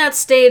was in that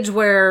stage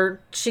where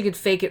she could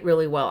fake it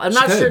really well.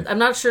 I'm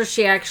not sure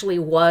she actually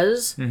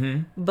was,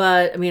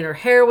 but her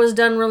hair was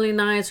done really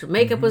nice. Her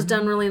makeup was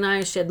done really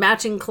nice. She had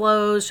matching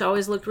clothes. She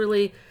always looked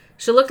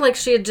she looked like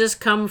she had just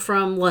come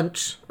from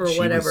lunch or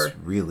whatever. She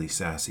was really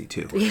sassy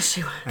too. Yeah,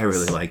 she was. I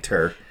really liked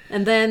her.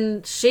 And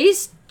then she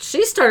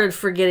started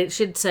forgetting.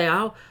 She'd say,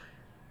 "Oh,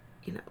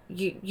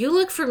 you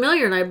look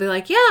familiar," and I'd be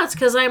like, "Yeah, it's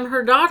because I'm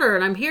her daughter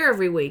and I'm here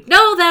every week."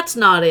 No, that's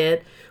not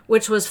it.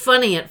 Which was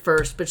funny at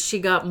first, but she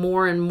got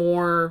more and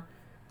more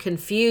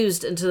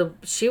confused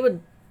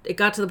it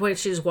got to the point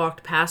she just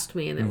walked past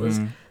me, and it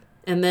was,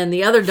 and then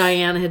the other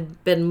Diane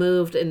had been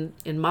moved in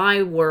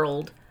my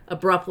world,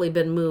 abruptly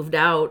been moved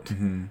out.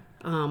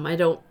 I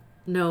don't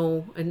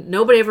know, and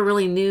nobody ever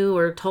really knew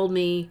or told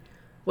me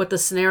what the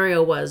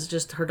scenario was.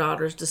 Just her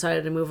daughters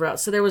decided to move her out.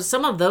 So there was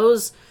some of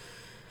those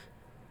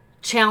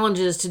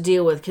challenges to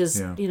deal with, because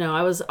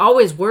I was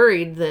always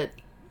worried that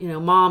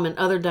Mom and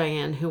other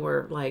Diane, who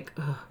were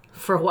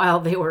for a while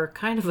they were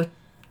kind of a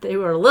They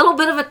were a little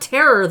bit of a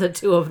terror, the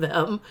two of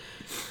them.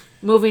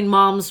 Moving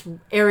Mom's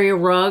area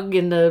rug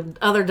into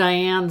other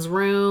Diane's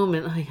room.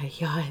 And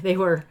they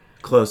were...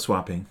 Clothes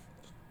swapping.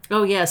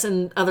 Oh, yes.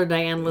 And other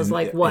Diane was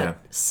like, what? Yeah.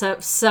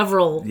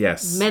 Several,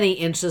 yes. many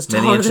inches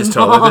taller Many inches than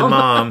taller Mom.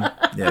 than Mom.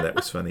 Yeah, that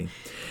was funny.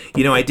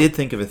 You know, I did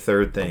think of a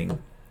third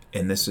thing,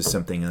 and this is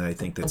something that I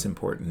think that's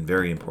important,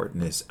 very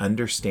important, is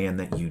understand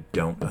that you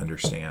don't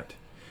understand.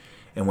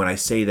 And when I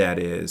say that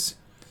is,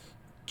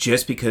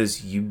 just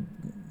because you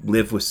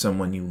live with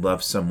someone, you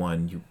love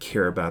someone, you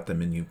care about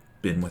them, and you've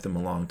been with them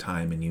a long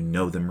time, and you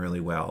know them really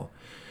well,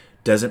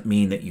 doesn't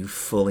mean that you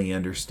fully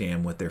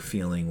understand what they're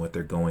feeling, what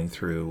they're going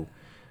through.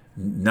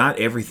 Not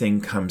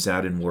everything comes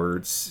out in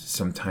words.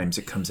 Sometimes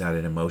it comes out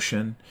in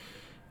emotion.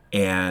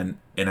 And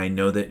I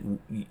know that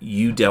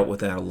you dealt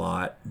with that a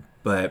lot,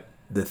 but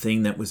the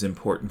thing that was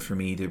important for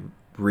me to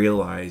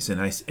realize,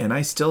 and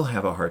I still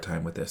have a hard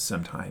time with this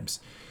sometimes,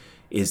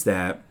 is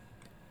that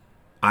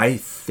I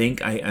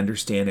think I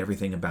understand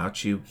everything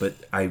about you, but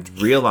I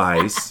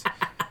realize...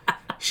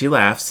 She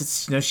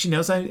laughs. She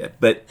knows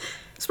but...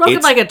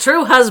 Spoken like a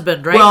true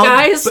husband, right,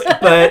 guys?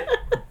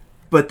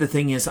 but the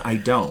thing is, I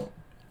don't.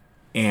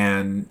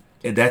 And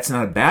that's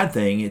not a bad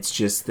thing. It's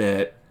just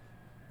that,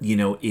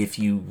 if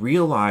you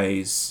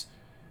realize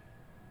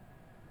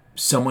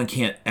someone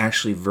can't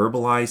actually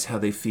verbalize how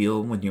they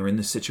feel when you're in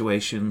the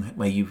situation,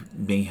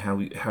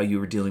 how you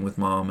were dealing with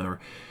Mom, or,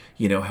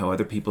 how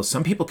other people...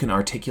 Some people can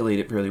articulate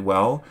it really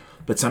well,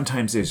 but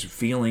sometimes there's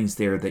feelings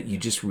there that you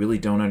just really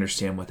don't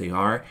understand what they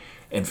are.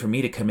 And for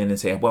me to come in and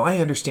say, well, I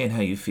understand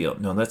how you feel.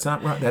 No, that's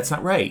not right. That's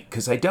not right,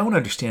 because I don't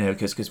understand it,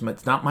 because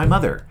it's not my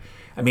mother.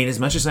 I mean, as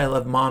much as I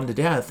love Mom to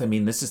death, I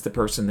mean, this is the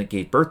person that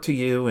gave birth to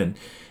you, and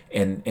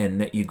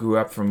that you grew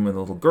up from a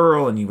little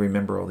girl, and you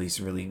remember all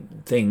these really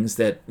things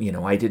that,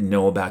 I didn't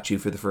know about you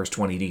for the first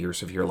 20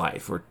 years of your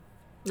life, or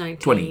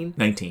 19.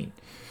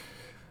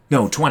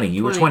 No, 20.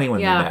 You were 20 when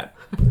we met.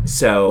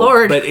 So,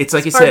 Lord, but it's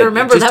like it's I hard said, to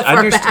remember that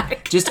far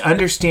back. Just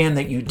understand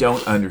that you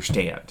don't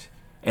understand.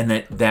 And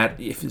that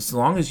if as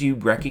long as you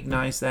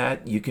recognize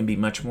that, you can be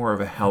much more of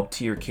a help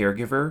to your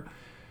caregiver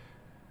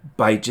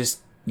by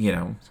just,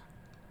 Yeah.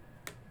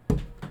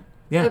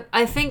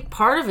 I think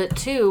part of it,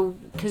 too,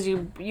 because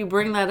you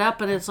bring that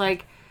up, and it's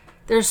like,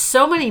 there's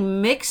so many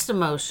mixed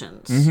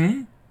emotions.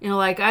 Mm-hmm.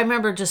 Like, I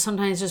remember just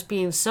sometimes just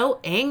being so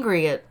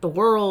angry at the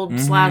world /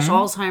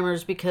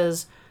 Alzheimer's,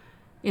 because,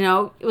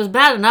 it was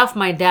bad enough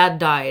my dad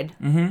died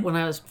when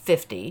I was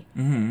 50.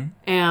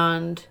 Mm-hmm.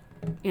 And,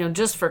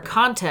 just for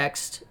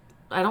context...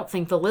 I don't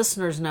think the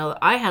listeners know that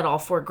I had all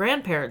 4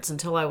 grandparents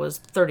until I was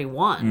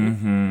 31.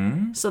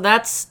 Mm-hmm. So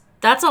that's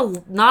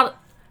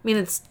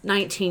it's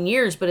 19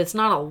 years, but it's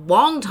not a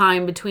long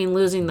time between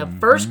losing the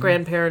first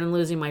grandparent and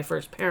losing my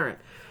first parent.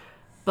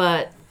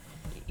 But,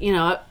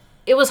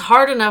 it was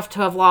hard enough to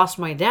have lost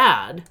my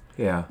dad.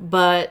 Yeah.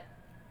 But,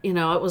 it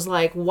was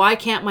like, why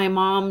can't my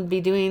mom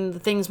be doing the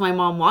things my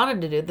mom wanted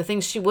to do, the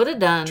things she would have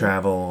done?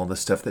 Travel, all the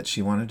stuff that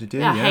she wanted to do.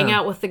 Yeah, hang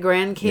out with the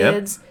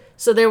grandkids. Yep.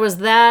 So there was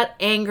that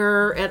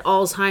anger at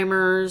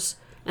Alzheimer's,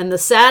 and the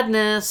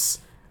sadness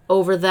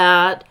over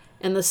that,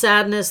 and the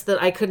sadness that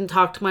I couldn't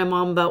talk to my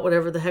mom about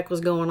whatever the heck was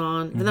going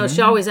on. Even though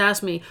she always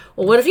asked me,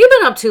 well, what have you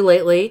been up to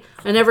lately?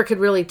 I never could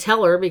really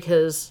tell her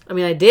because,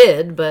 I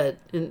did, but,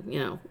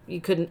 you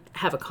couldn't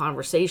have a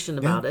conversation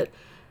about it.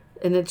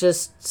 And it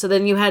just, so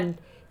then you had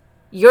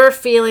your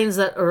feelings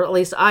that, or at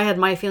least I had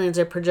my feelings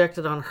that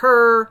projected on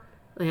her,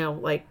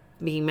 like,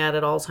 being mad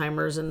at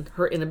Alzheimer's and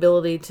her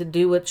inability to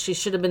do what she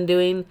should have been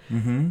doing.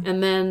 Mm-hmm.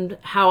 And then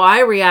how I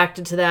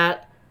reacted to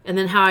that, and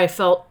then how I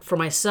felt for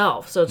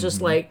myself. So it's just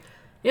like,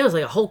 it was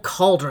like a whole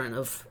cauldron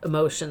of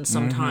emotions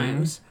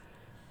sometimes.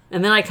 Mm-hmm.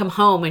 And then I come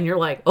home and you're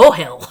like, oh,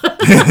 hell.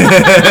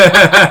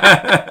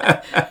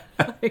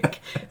 Like,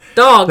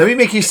 dog. Let me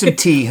make you some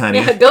tea, honey.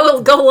 Yeah, go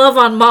love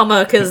on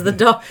Mama, because the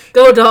dog,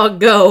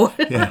 go.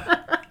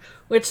 Yeah.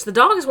 Which the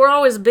dogs were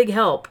always a big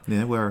help. Yeah,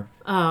 they were.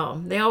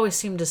 They always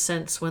seemed to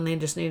sense when they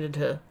just needed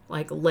to,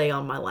 like, lay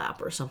on my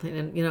lap or something.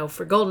 And,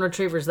 for golden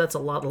retrievers, that's a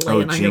lot of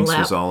laying on your lap.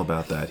 Jinx was all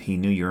about that. He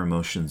knew your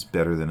emotions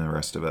better than the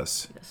rest of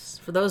us. Yes.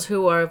 For those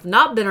who have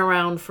not been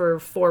around for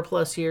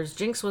 4+ years,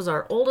 Jinx was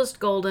our oldest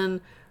golden,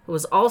 who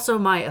was also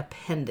my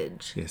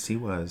appendage. Yes, he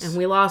was. And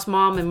we lost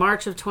Mom in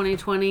March of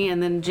 2020,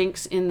 and then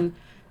Jinx in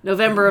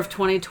November of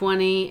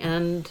 2020,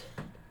 and...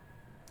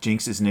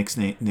 Jinx's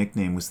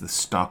nickname was the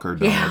stalker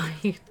dog. Yeah,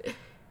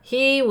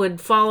 he would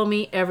follow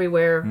me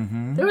everywhere.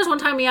 Mm-hmm. There was one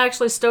time he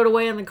actually stowed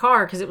away in the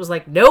car because it was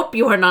like, nope,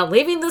 you are not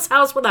leaving this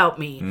house without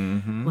me.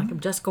 Mm-hmm. I'm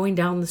just going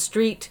down the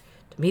street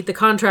to meet the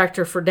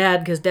contractor for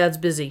Dad because Dad's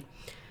busy.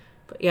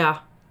 But yeah,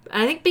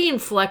 I think being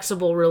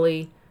flexible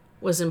really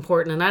was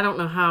important. And I don't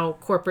know how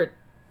corporate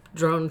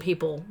drone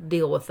people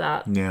deal with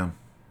that. Yeah.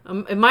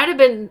 It might have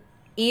been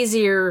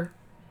easier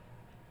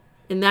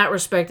in that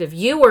respect if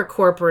you were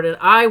corporate and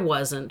I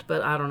wasn't,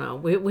 but I don't know.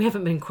 We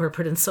haven't been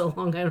corporate in so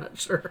long.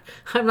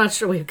 I'm not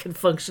sure we can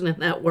function in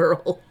that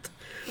world.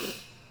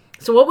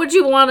 So what would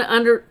you want to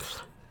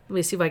let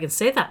me see if I can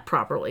say that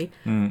properly.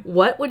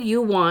 What would you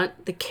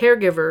want the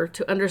caregiver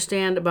to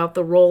understand about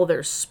the role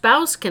their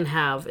spouse can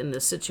have in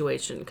this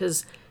situation?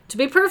 Because to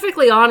be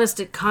perfectly honest,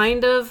 it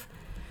kind of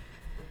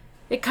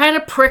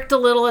pricked a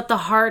little at the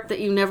heart that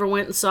you never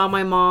went and saw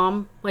my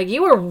mom. Like,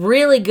 you were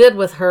really good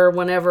with her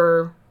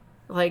whenever,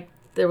 like,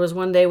 there was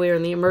one day we were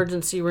in the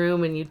emergency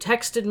room and you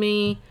texted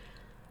me.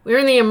 We were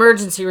in the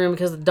emergency room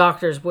because the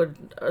doctors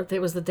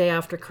it was the day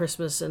after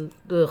Christmas, and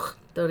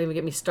don't even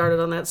get me started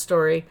on that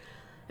story.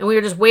 And we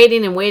were just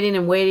waiting and waiting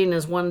and waiting,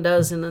 as one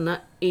does in an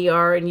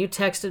ER, and you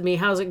texted me,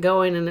 how's it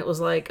going? And it was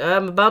like,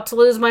 I'm about to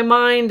lose my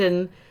mind,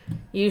 and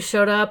you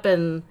showed up,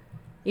 and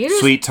you just...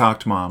 Sweet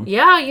talked mom.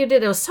 Yeah, you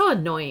did. It was so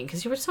annoying,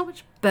 because you were so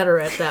much better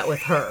at that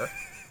with her.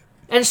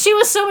 And she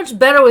was so much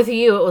better with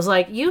you. It was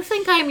like, you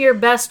think I'm your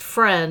best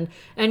friend,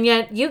 and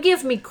yet you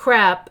give me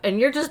crap, and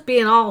you're just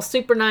being all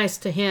super nice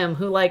to him,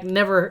 who, like,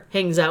 never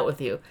hangs out with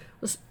you.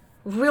 It was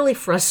really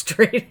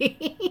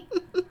frustrating.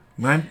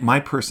 My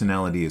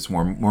personality is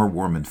more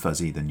warm and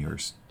fuzzy than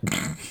yours.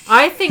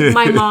 I think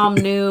my mom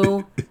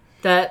knew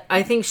that.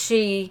 I think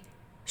she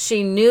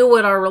knew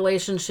what our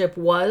relationship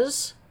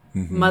was,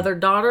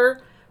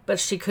 mother-daughter, but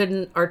she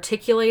couldn't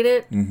articulate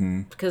it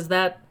because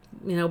that,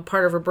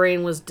 part of her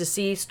brain was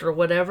deceased or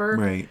whatever.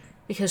 Right.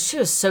 Because she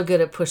was so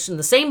good at pushing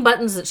the same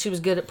buttons that she was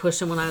good at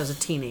pushing when I was a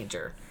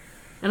teenager.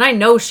 And I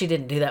know she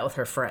didn't do that with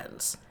her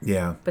friends.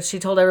 Yeah. But she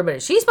told everybody,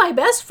 she's my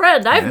best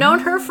friend. I've known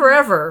her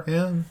forever.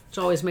 Yeah. Which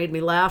always made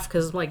me laugh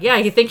because I'm like, yeah,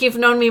 you think you've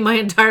known me my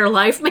entire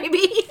life,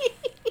 maybe?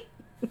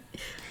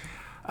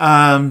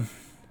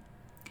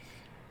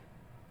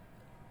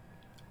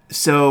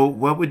 So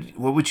what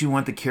would you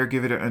want the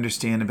caregiver to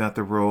understand about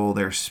the role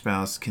their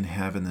spouse can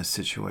have in this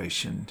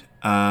situation?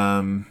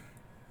 I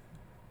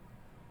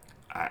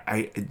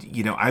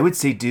would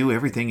say do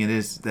everything it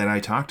is that I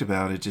talked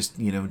about. It just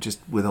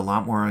with a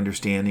lot more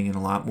understanding and a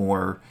lot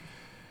more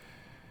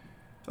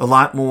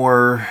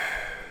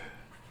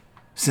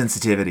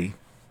sensitivity.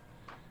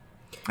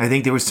 I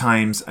think there was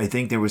times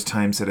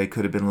that I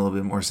could have been a little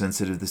bit more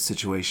sensitive to the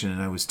situation,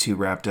 and I was too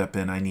wrapped up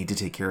in I need to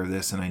take care of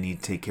this and I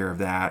need to take care of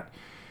that.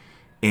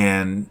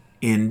 And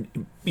in,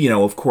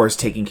 of course,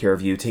 taking care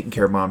of you, taking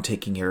care of mom,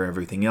 taking care of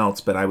everything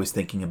else. But I was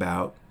thinking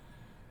about,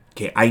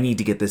 okay, I need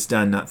to get this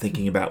done, not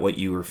thinking about what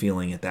you were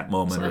feeling at that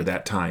moment or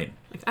that time.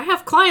 I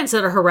have clients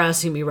that are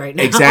harassing me right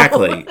now.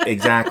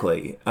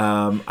 Exactly.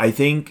 I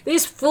think...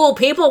 These fool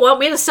people want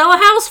me to sell a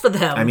house for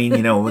them. I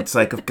mean, it's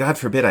like, God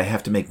forbid I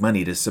have to make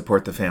money to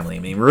support the family. I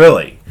mean,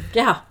 really.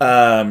 Yeah.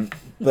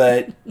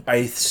 But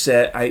I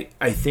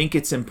think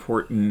it's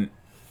important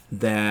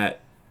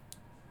that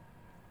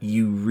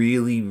you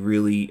really,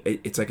 really...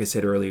 It's like I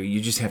said earlier,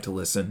 you just have to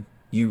listen.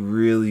 You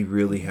really,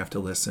 really have to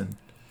listen.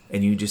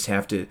 And you just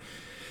have to...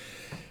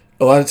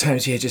 A lot of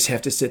times you just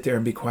have to sit there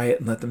and be quiet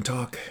and let them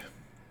talk.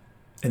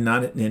 And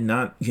not,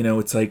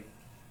 it's like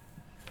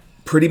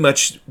pretty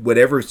much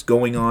whatever's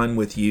going on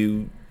with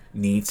you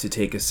needs to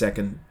take a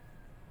second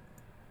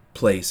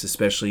place,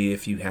 especially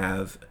if you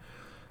have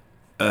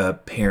a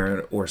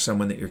parent or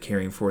someone that you're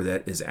caring for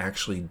that is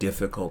actually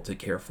difficult to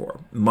care for.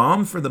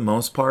 Mom, for the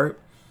most part,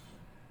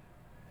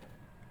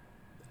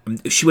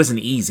 she wasn't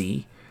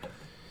easy.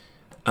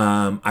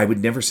 I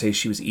would never say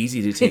she was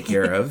easy to take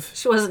care of.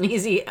 She wasn't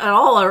easy at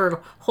all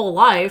her whole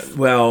life.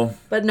 Well,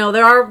 but no,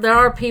 there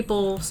are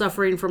people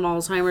suffering from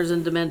Alzheimer's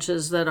and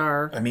dementias that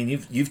are. I mean,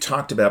 you've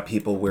talked about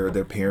people where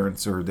their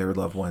parents or their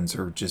loved ones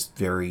are just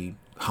very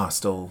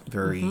hostile,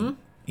 very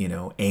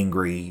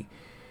angry,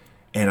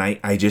 and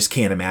I just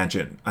can't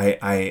imagine.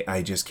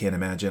 I just can't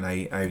imagine.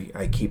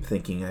 I keep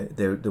thinking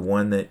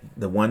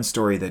the one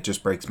story that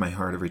just breaks my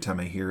heart every time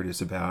I hear it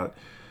is about.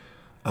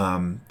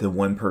 The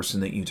one person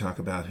that you talk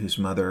about whose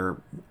mother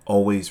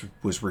always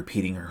was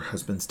repeating her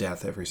husband's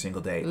death every single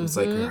day. It was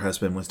like her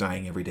husband was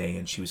dying every day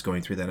and she was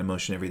going through that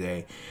emotion every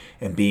day.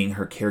 And being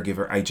her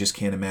caregiver, I just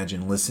can't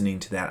imagine listening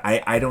to that.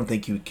 I don't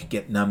think you could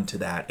get numb to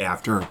that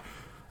after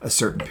a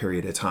certain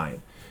period of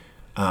time.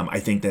 I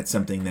think that's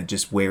something that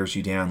just wears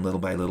you down little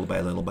by little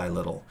by little by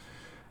little.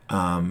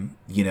 And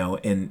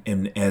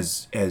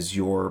as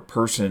your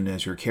person,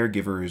 as your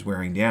caregiver is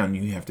wearing down,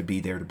 you have to be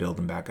there to build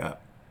them back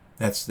up.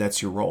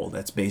 That's your role.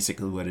 That's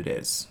basically what it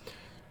is.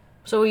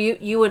 So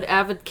you would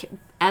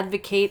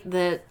advocate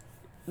that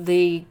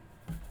the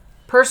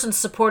person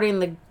supporting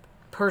the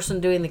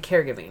person doing the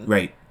caregiving,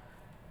 right,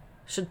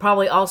 should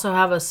probably also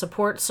have a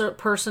support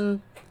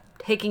person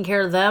taking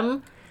care of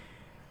them?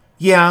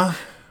 Yeah.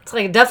 It's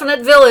like a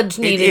definite village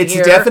needed It's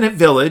here. a definite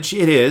village.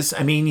 It is.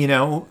 I mean,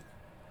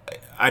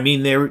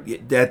 there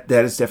that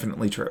is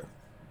definitely true.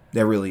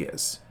 There really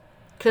is.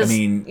 Because,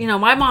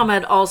 my mom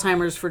had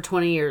Alzheimer's for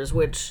 20 years,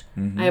 which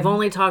I have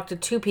only talked to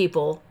 2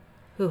 people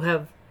who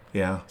have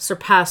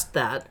surpassed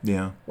that.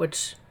 Yeah.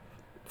 Which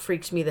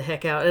freaks me the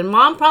heck out. And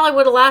mom probably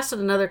would have lasted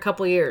another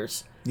couple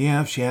years.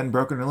 Yeah, if she hadn't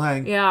broken her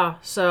leg. Yeah.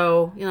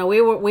 So,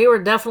 we were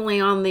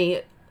definitely on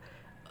the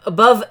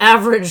above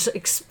average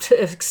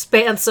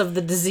expanse of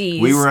the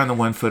disease. We were on the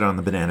one foot on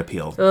the banana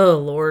peel. Oh,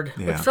 Lord.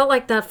 Yeah. It felt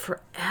like that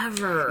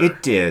forever.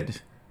 It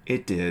did.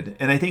 It did.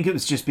 And I think it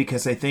was just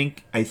because I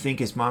think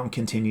as mom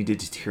continued to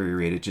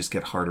deteriorate, it just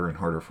got harder and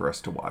harder for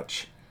us to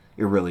watch.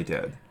 It really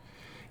did.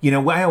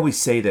 I always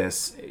say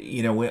this.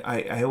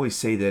 I always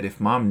say that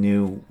if mom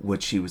knew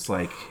what she was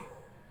like,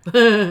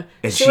 and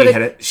she would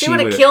have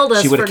killed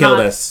us. She would have killed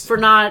us for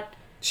not.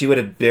 She would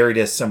have buried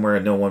us somewhere,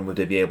 and no one would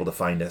be able to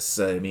find us.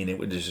 I mean,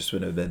 just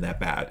wouldn't have been that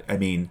bad. I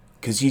mean,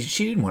 because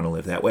she didn't want to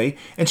live that way,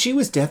 and she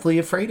was deathly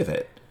afraid of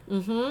it.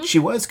 Mm-hmm. She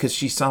was, because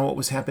she saw what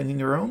was happening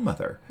to her own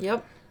mother.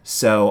 Yep.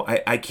 So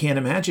I can't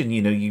imagine,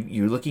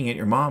 you're looking at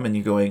your mom and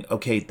you're going,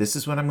 okay, this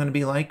is what I'm going to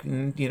be like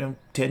in,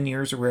 10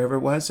 years or wherever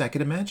it was. I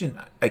could imagine.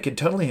 I could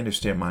totally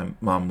understand my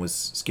mom was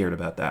scared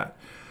about that.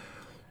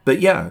 But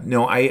yeah,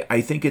 no,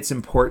 I think it's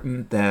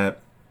important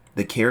that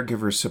the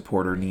caregiver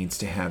supporter needs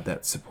to have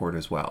that support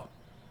as well.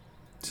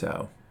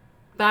 So.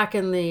 Back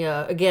in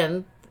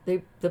the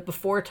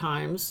before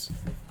times,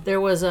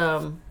 there was,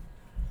 and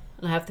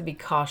I have to be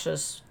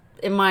cautious,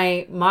 in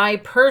my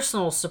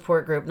personal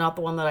support group, not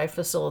the one that I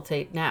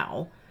facilitate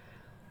now,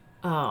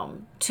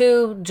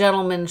 2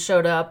 gentlemen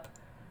showed up,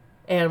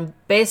 and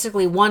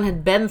basically one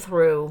had been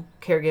through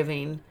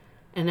caregiving,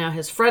 and now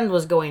his friend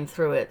was going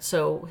through it.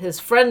 So his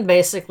friend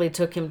basically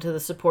took him to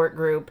the support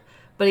group,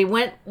 but he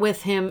went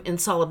with him in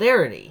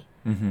solidarity.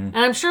 Mm-hmm. And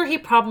I'm sure he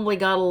probably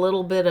got a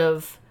little bit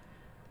of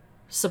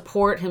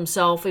support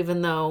himself,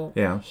 even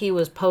though he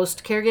was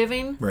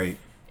post-caregiving. Right.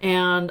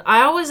 And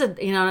I always,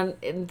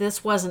 and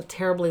this wasn't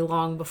terribly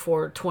long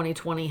before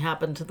 2020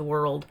 happened to the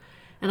world.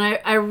 And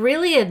I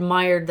really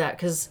admired that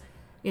because,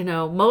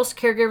 most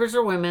caregivers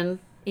are women,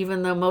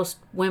 even though most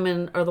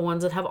women are the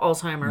ones that have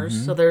Alzheimer's.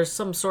 Mm-hmm. So there's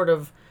some sort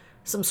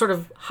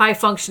of high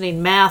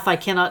functioning math I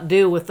cannot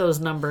do with those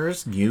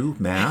numbers. You?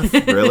 Math?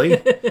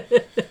 Really?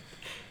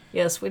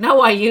 Yes, we know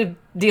why you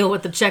deal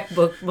with the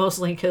checkbook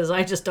mostly, because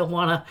I just don't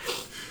want to.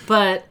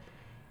 But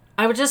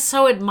I was just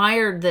so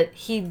admired that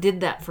he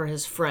did that for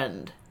his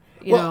friend.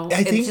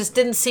 It just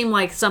didn't seem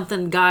like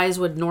something guys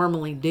would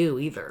normally do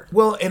either.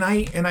 Well, and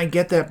I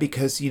get that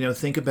because,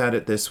 think about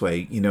it this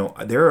way.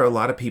 There are a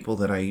lot of people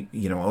that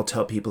I'll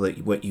tell people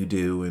that what you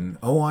do, and,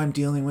 I'm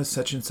dealing with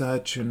such and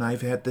such, and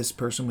I've had this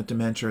person with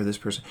dementia or this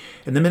person.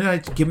 And the minute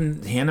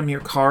I hand them your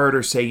card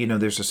or say,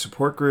 there's a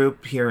support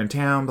group here in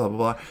town, blah, blah,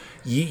 blah,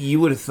 you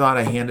would have thought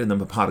I handed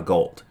them a pot of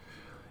gold.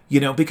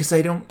 Because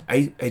I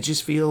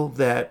just feel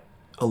that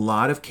a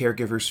lot of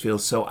caregivers feel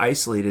so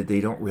isolated,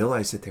 they don't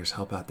realize that there's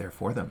help out there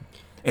for them.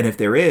 And if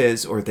there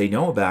is, or if they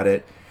know about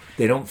it,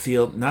 they don't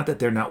feel, not that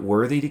they're not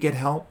worthy to get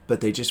help, but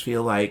they just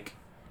feel like...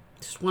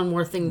 Just one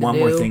more thing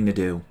to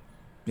do.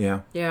 Yeah.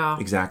 Yeah.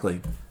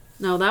 Exactly.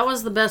 No, that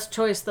was the best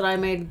choice that I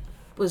made,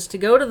 was to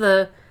go to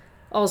the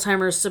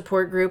Alzheimer's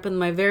support group. And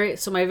my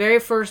very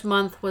first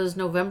month was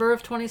November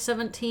of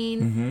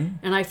 2017. Mm-hmm.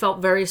 And I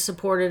felt very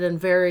supported and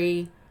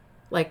very,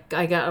 like,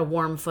 I got a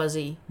warm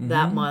fuzzy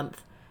that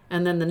month.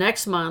 And then the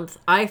next month,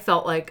 I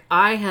felt like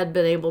I had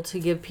been able to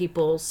give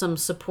people some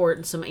support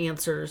and some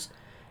answers.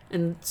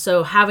 And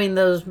so having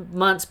those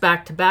months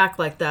back to back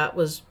like that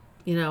was,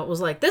 it was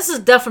like, this is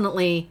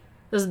definitely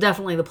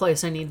the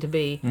place I need to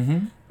be.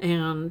 Mm-hmm.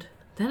 And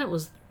then it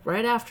was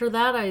right after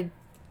that,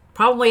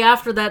 probably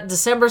after that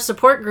December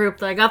support group,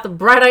 that I got the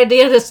bright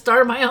idea to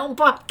start my own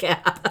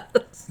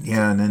podcast.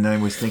 Yeah, and then I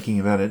was thinking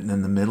about it, and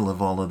in the middle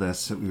of all of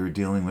this that we were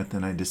dealing with,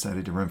 and I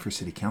decided to run for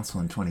city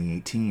council in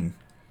 2018.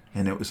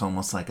 And it was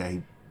almost like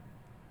I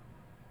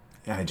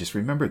just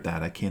remembered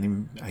that. I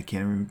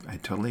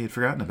totally had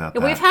forgotten about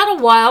that. We've had a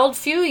wild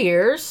few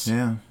years.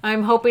 Yeah.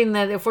 I'm hoping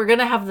that if we're going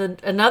to have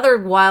another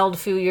wild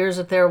few years,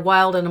 that they're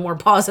wild in a more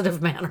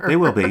positive manner. They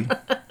will be.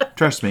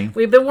 Trust me.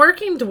 We've been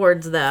working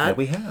towards that. Yeah,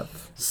 we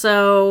have.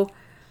 So,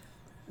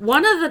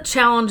 one of the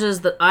challenges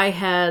that I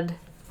had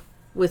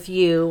with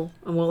you,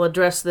 and we'll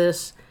address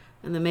this,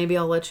 and then maybe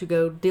I'll let you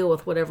go deal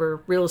with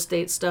whatever real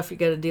estate stuff you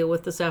got to deal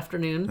with this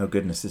afternoon. Oh,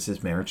 goodness. This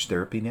is marriage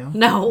therapy now?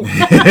 No.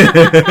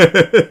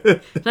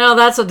 No,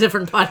 that's a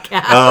different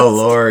podcast. Oh,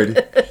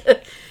 Lord.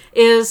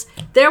 Is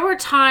there were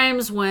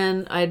times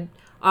when I'd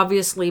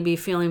obviously be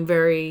feeling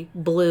very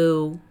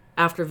blue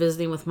after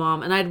visiting with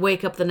Mom, and I'd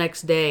wake up the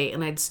next day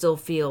and I'd still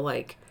feel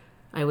like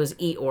I was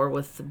Eeyore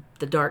with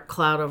the dark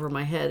cloud over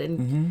my head.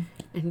 And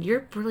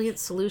your brilliant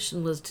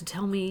solution was to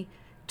tell me,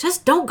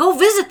 just don't go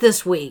visit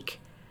this week.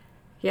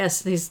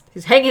 Yes, he's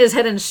hanging his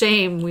head in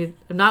shame.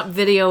 I'm not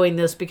videoing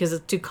this because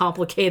it's too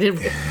complicated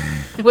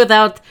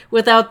without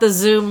the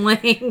Zoom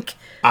link.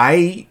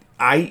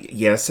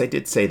 Yes, I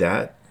did say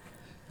that.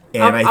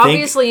 And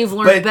obviously you've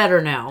learned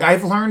better now.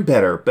 I've learned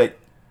better, but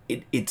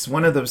it's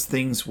one of those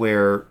things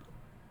where,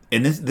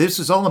 and this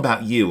is all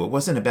about you. It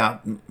wasn't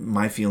about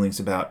my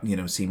feelings about,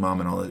 see Mom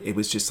and all that. It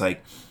was just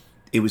like,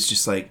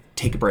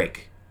 take a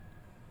break.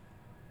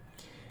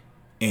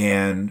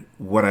 And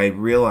what I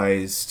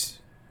realized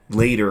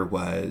later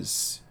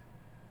realize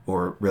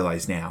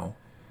now,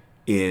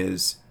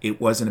 is it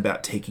wasn't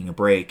about taking a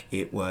break.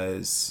 It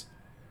was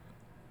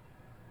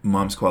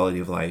Mom's quality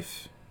of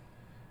life,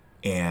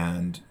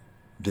 and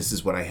this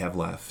is what I have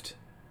left.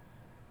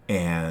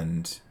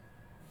 And,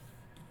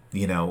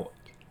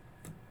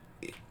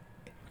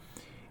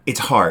 it's It's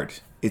hard.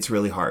 It's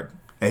really hard.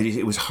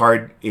 It was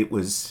hard. It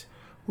was,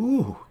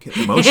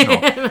 getting emotional.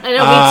 I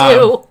know,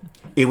 me too.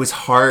 It was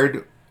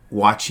hard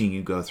watching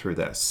you go through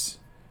this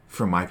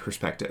from my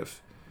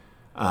perspective.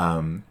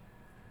 I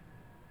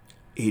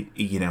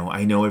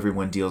know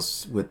everyone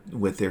deals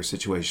with their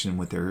situation,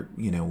 with their,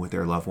 with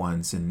their loved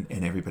ones, and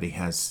everybody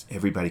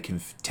can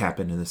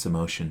tap into this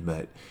emotion.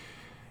 But,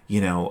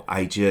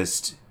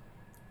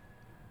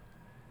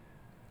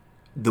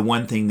 the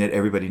one thing that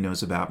everybody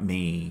knows about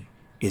me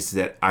is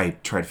that I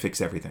try to fix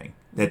everything.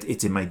 That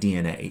it's in my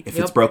DNA. If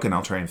it's broken,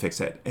 I'll try and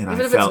fix it. And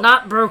even if it's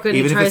not broken,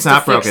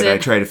 I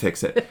try to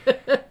fix it.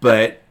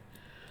 But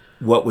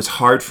what was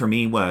hard for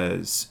me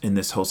was, in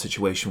this whole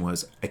situation,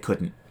 was I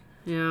couldn't.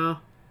 Yeah.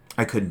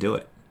 I couldn't do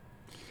it.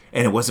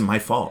 And it wasn't my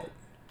fault.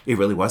 It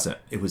really wasn't.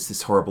 It was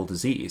this horrible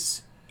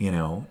disease,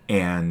 and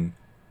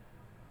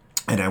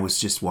I was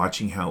just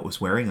watching how it was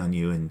wearing on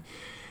you,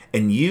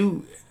 and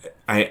you,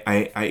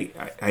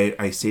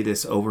 I say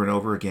this over and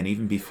over again,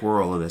 even before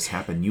all of this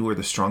happened, you were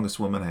the strongest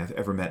woman I've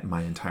ever met in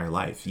my entire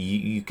life.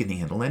 You can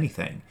handle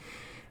anything.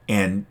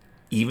 And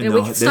even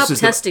though we can stop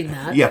testing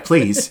that. Yeah,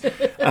 please.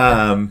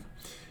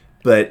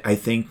 But I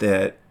think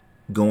that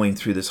going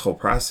through this whole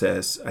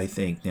process, I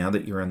think now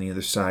that you're on the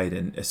other side,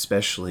 and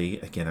especially,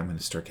 again, I'm going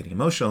to start getting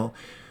emotional,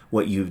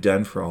 what you've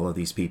done for all of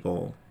these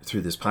people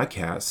through this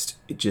podcast,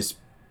 it just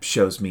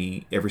shows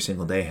me every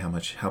single day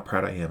how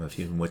proud I am of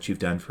you and what you've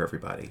done for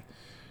everybody.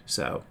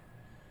 So.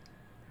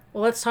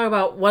 Well, let's talk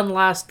about one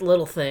last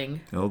little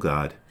thing. Oh,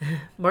 God.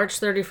 March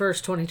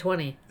 31st,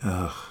 2020.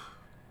 Ugh.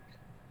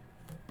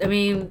 I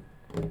mean,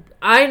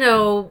 I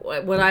know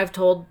what I've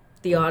told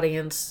the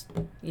audience,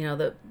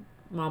 that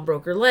Mom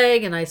broke her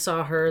leg, and I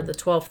saw her the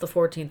 12th, the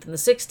 14th, and the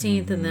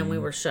 16th, and then we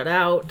were shut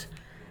out.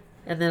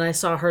 And then I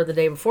saw her the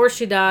day before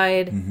she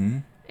died. Mm-hmm.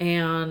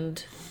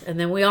 And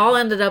then we all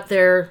ended up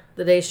there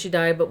the day she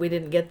died, but we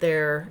didn't get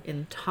there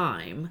in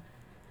time.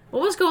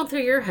 What was going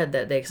through your head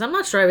that day? Because I'm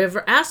not sure I've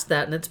ever asked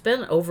that, and it's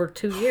been over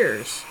 2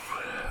 years.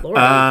 Lord,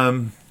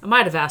 I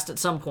might have asked at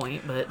some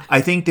point, but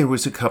I think there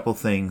was a couple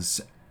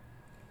things.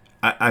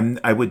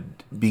 I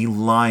would be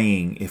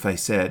lying if I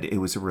said it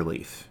was a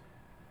relief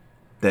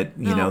that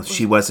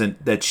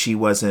she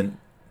wasn't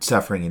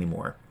suffering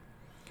anymore.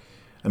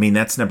 I mean,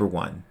 that's number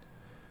one.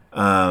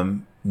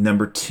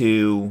 Number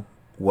two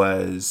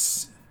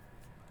was,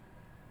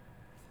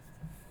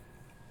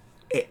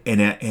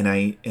 and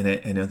I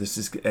know this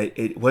is,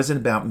 it wasn't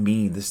about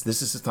me. This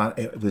is a thought.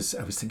 I was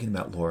thinking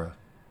about Laura.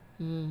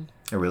 It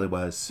really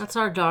was. That's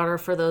our daughter.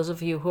 For those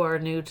of you who are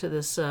new to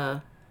this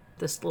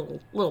this little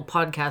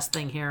podcast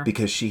thing here,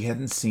 because she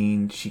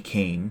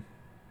came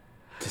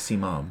to see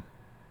Mom,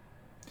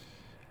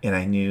 and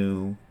I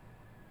knew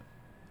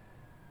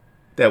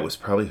that was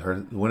probably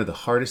one of the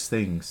hardest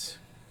things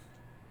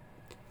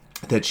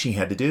that she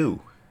had to do.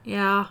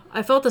 Yeah,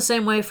 I felt the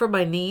same way for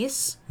my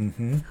niece,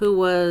 who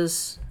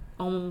was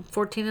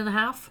 14 and a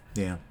half.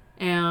 Yeah.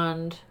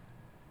 And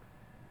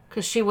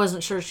because she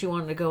wasn't sure she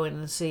wanted to go in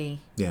and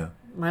see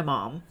my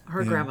mom,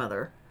 her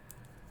grandmother,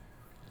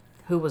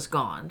 who was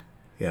gone.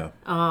 Yeah.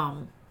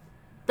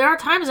 There are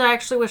times I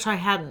actually wish I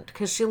hadn't,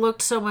 because she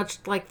looked so much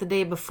like the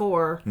day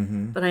before,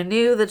 but I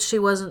knew that she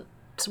wasn't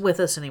with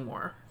us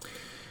anymore.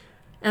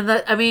 And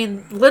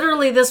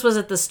literally this was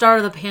at the start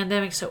of the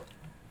pandemic, so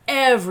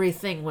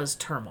everything was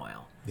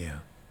turmoil. Yeah.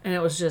 And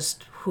it was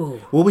just,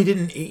 whew. Well, we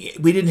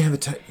didn't have a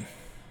time.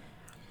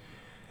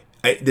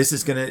 This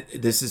is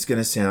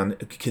gonna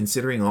sound,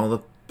 considering all the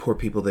poor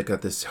people that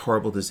got this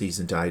horrible disease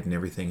and died and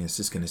everything, this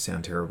is gonna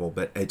sound terrible,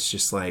 but it's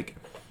just like,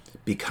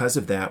 because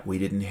of that, we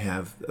didn't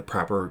have a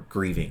proper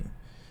grieving.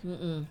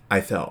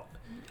 I felt.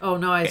 Oh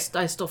no, I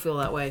still feel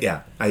that way.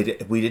 Yeah,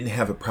 we didn't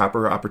have a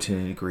proper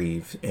opportunity to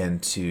grieve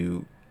and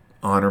to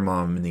honor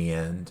Mom in the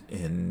end,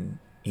 and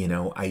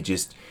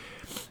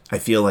I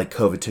feel like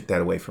COVID took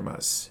that away from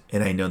us.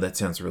 And I know that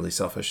sounds really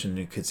selfish and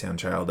it could sound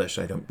childish.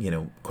 I don't,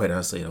 quite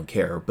honestly, I don't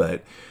care.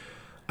 But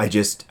I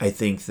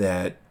think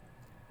that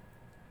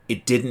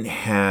it didn't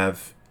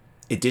have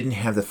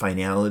the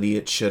finality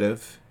it should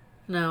have.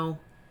 No.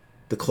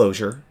 The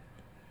closure.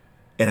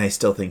 And I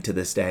still think to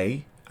this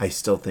day,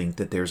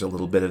 that there's a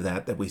little bit of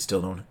that we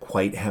still don't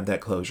quite have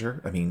that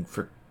closure. I mean,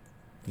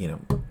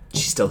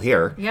 she's still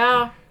here.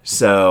 Yeah.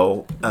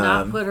 So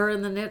not put her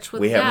in the niche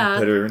with Dad. We haven't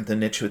put her in the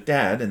niche with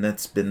Dad, and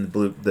that's been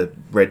the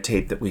red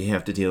tape that we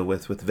have to deal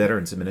with the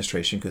Veterans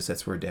Administration, because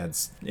that's where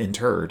Dad's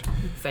interred.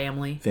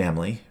 Family.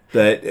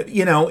 But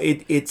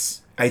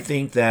it's. I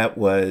think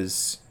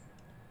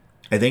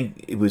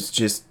it was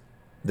just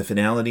the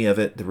finality of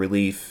it, the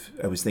relief.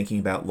 I was thinking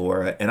about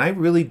Laura, and I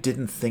really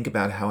didn't think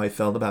about how I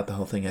felt about the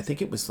whole thing. I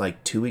think it was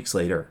like 2 weeks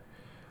later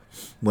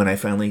when I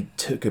finally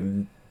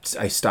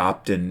I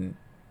stopped and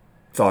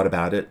thought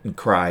about it and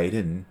cried,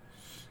 and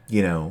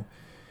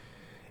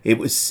it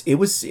was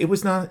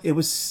not.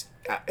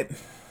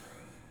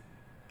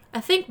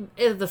 I think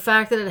the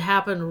fact that it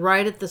happened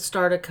right at the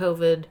start of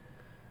COVID,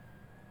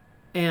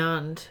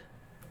 and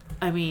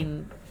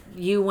we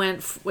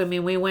went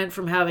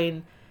from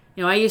having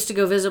I used to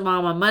go visit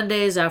Mom on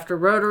Mondays after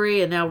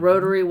Rotary, and now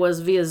Rotary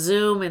was via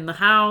Zoom in the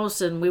house,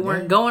 and we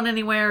weren't going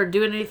anywhere or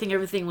doing anything.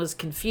 Everything was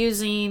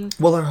confusing.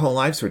 Well, our whole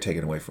lives were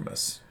taken away from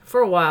us. For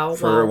a while.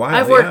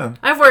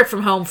 I've worked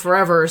from home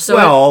forever,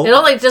 so it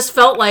only just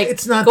felt like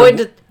it's not going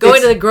to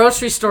the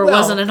grocery store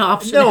wasn't an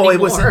option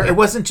anymore. It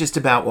wasn't just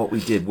about what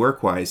we did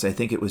work-wise. I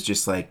think it was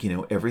just like,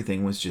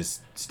 everything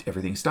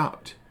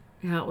stopped.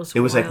 Yeah, it was. It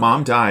was like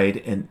Mom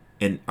died, and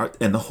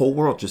the whole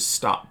world just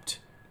stopped.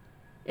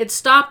 It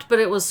stopped, but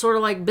it was sort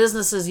of like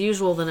business as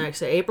usual the next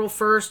day. April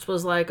 1st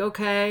was like,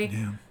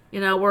 okay,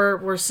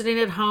 we're sitting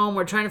at home,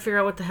 we're trying to figure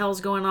out what the hell's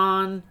going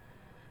on.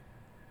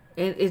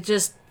 It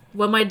just,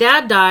 when my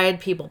dad died,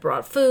 people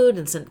brought food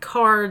and sent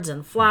cards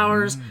and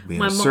flowers. We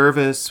had a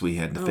service,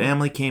 the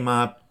family came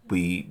up,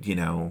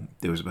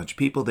 there was a bunch of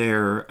people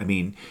there. I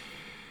mean...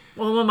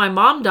 Well, when my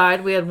mom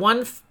died, we had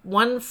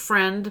one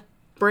friend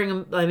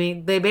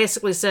they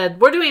basically said,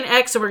 we're doing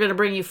X and we're going to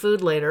bring you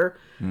food later.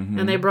 Mm-hmm.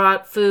 And they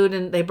brought food,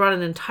 and they brought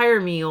an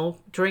entire meal,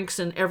 drinks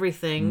and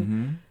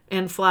everything,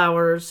 and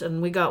flowers, and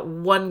we got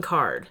one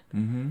card.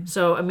 Mm-hmm.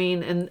 So, I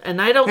mean,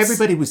 and I don't...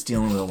 Everybody was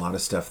dealing with a lot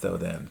of stuff, though,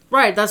 then.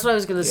 Right, that's what I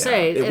was going to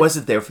say. It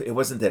wasn't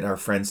that our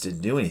friends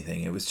didn't do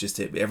anything. It was just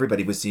that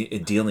everybody was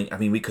dealing... I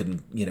mean, we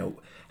couldn't,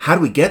 how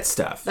do we get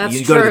stuff? That's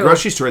you true. go to the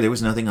grocery store, there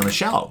was nothing on the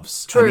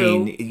shelves.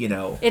 True. I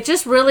mean, It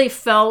just really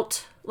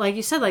felt... Like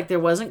you said, like there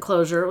wasn't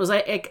closure. It was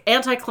like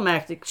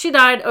anticlimactic. She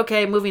died.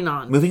 Okay, moving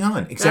on. Moving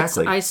on,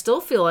 exactly. I still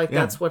feel like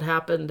that's what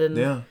happened. And,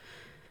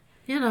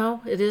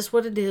 it is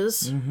what it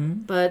is. Mm-hmm.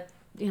 But,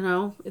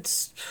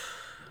 it's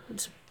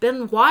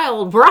been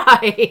wild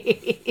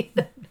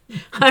ride.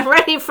 I'm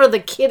ready for the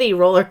kiddie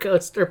roller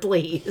coaster,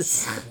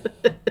 please.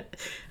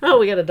 Oh,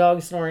 we got a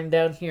dog snoring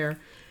down here.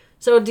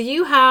 So do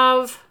you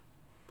have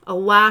a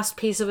last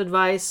piece of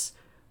advice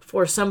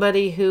for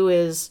somebody who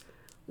is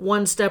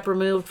one step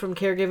removed from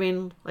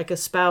caregiving, like a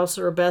spouse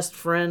or a best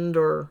friend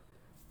or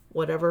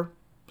whatever?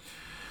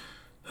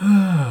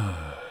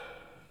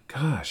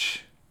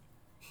 Gosh.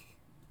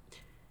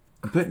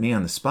 You put me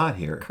on the spot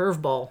here.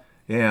 Curveball.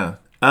 Yeah.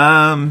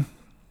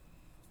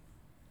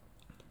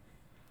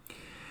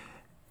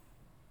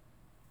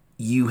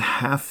 You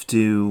have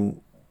to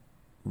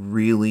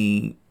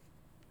really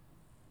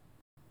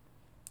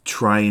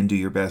try and do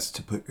your best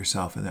to put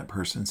yourself in that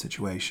person's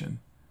situation.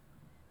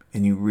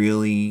 And you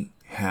really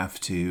have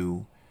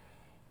to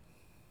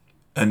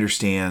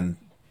understand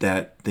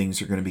that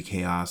things are going to be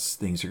chaos,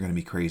 things are going to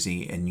be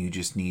crazy, and you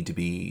just need to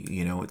be,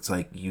 it's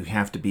like you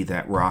have to be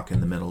that rock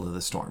in the middle of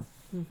the storm.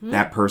 Mm-hmm.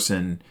 That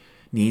person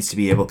needs to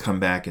be able to come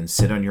back and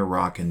sit on your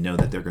rock and know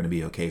that they're going to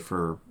be okay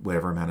for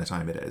whatever amount of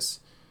time it is.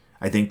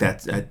 I think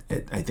that's at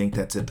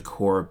the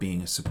core of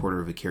being a supporter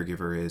of a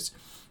caregiver is,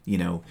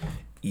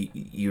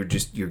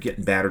 you're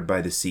getting battered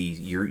by the sea.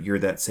 You're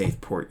that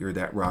safe port. You're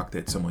that rock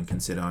that someone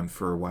can sit on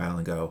for a while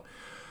and go,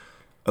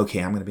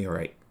 okay, I'm going to be all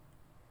right.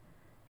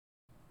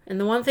 And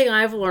the one thing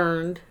I've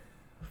learned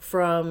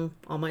from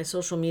all my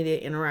social media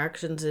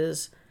interactions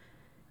is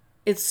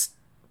it's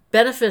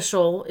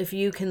beneficial if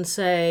you can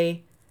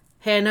say,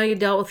 hey, I know you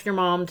dealt with your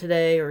mom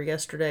today or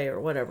yesterday or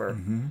whatever.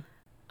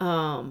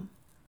 Mm-hmm.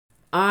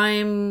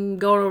 I'm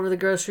going over to the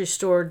grocery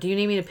store. Do you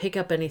need me to pick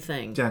up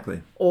anything?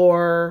 Exactly.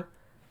 Or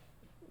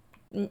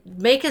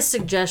make a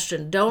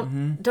suggestion.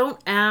 Don't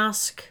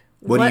ask...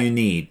 What do you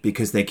need?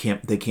 Because they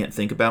can't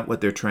think about what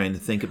they're trying to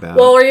think about.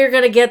 Well, or you're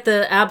going to get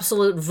the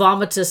absolute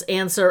vomitous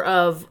answer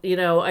of,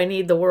 I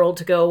need the world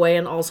to go away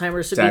and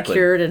Alzheimer's to be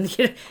cured. And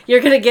you're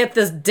going to get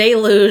this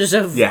deluge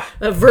of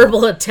a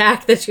verbal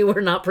attack that you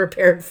were not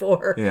prepared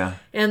for. Yeah.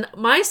 And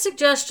my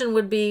suggestion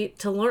would be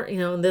to learn,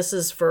 and this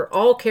is for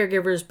all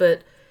caregivers,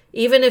 but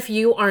even if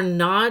you are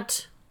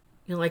not,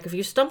 like if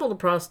you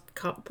stumbled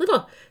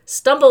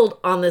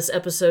on this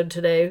episode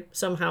today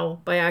somehow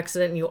by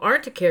accident and you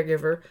aren't a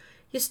caregiver,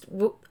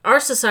 our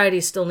society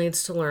still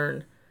needs to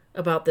learn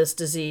about this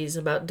disease,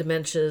 about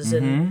dementias,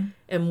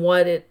 and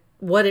what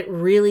it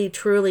really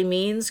truly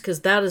means,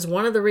 because that is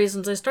one of the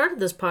reasons I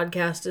started this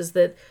podcast, is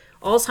that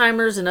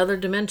Alzheimer's and other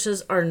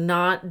dementias are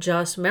not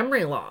just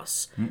memory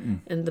loss.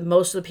 Mm-mm. And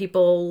most of the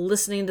people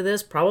listening to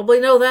this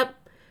probably know that,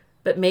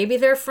 but maybe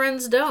their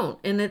friends don't.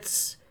 And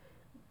the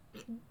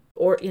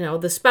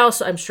spouse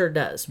I'm sure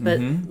does, but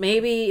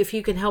maybe if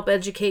you can help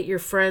educate your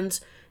friends,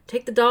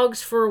 take the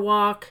dogs for a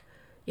walk.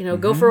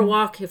 Go for a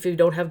walk. If you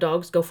don't have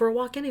dogs, go for a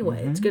walk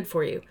anyway. It's good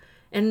for you.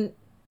 And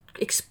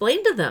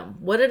explain to them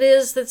what it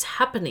is that's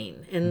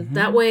happening. And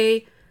that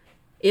way,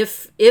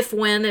 if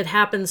when it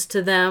happens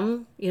to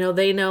them,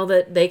 they know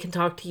that they can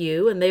talk to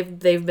you and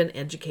they've been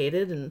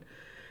educated. And,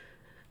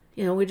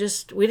 we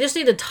just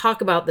need to talk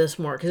about this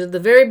more. Because at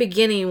the very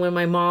beginning, when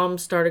my mom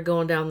started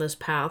going down this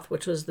path,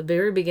 which was the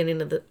very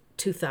beginning of the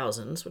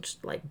 2000s, which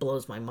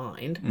blows my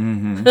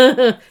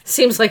mind.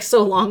 Seems like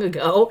so long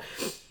ago.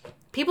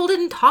 People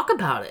didn't talk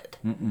about it.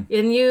 Mm-mm.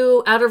 And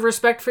you, out of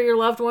respect for your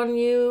loved one,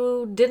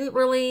 you didn't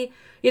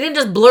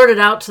just blurt it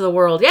out to the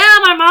world. Yeah,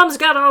 my mom's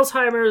got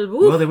Alzheimer's.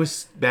 Woo. Well, there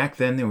was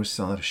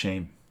a lot of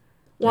shame.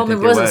 Well, there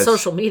wasn't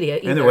social media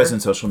either. And there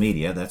wasn't social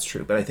media, that's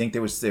true. But I think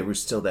there was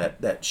still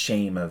that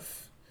shame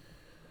of,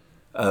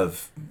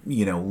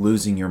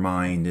 losing your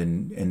mind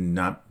and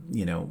not,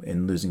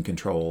 and losing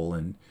control.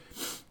 And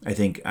I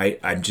think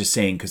I'm just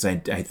saying, because I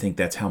think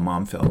that's how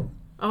Mom felt.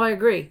 Oh, I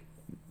agree.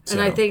 So.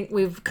 And I think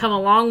we've come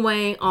a long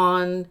way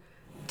on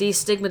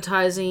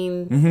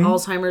destigmatizing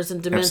Alzheimer's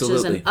and dementias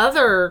Absolutely. and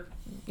other,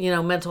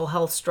 mental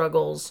health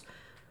struggles,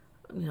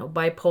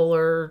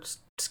 bipolar,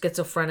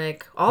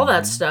 schizophrenic, all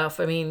that stuff.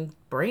 I mean,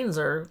 brains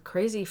are a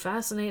crazy,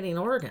 fascinating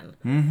organ.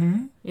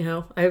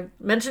 I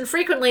mentioned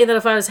frequently that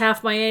if I was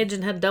half my age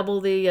and had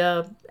double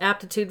the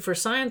aptitude for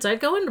science, I'd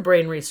go into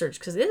brain research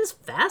because it is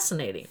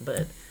fascinating,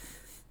 but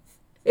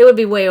it would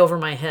be way over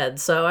my head.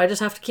 So I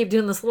just have to keep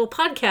doing this little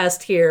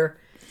podcast here.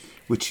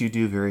 Which you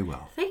do very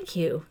well. Thank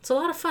you. It's a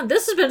lot of fun.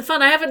 This has been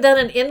fun. I haven't done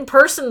an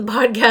in-person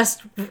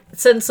podcast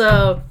since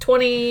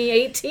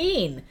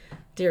 2018.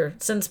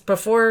 Since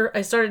before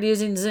I started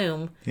using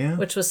Zoom,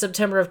 which was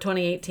September of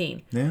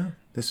 2018. Yeah,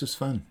 this was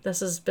fun.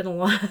 This has been a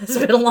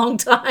long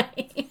time.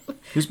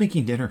 Who's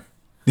making dinner?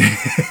 Is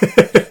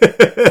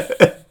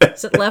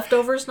it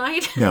leftovers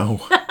night? No.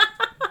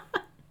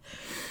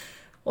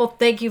 Well,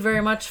 thank you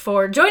very much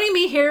for joining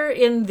me here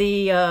in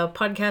the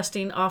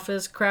podcasting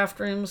office,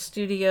 craft room,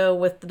 studio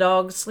with the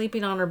dog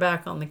sleeping on her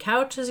back on the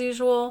couch as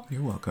usual.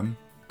 You're welcome.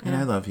 And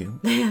I love you.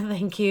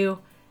 Thank you.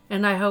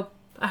 And I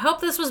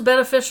hope this was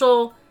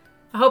beneficial.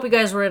 I hope you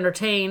guys were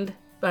entertained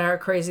by our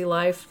crazy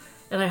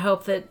life. And I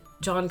hope that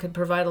John could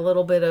provide a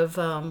little bit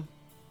of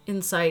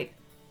insight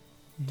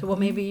to what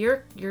maybe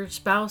your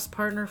spouse,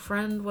 partner,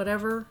 friend,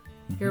 whatever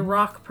your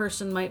rock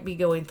person might be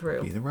going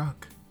through. Be the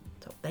rock.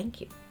 So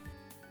thank you.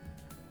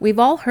 We've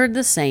all heard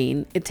the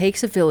saying, it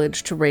takes a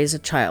village to raise a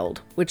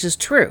child, which is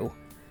true.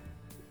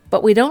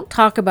 But we don't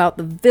talk about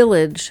the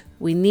village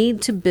we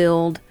need to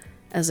build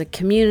as a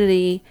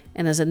community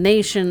and as a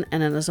nation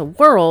and as a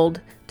world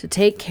to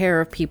take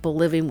care of people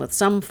living with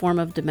some form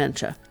of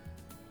dementia.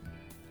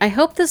 I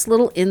hope this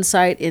little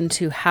insight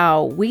into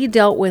how we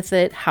dealt with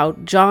it, how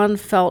John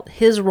felt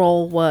his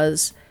role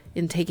was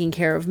in taking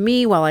care of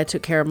me while I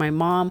took care of my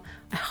mom,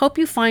 I hope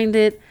you find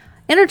it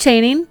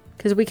entertaining,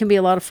 because we can be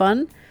a lot of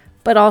fun,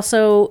 but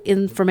also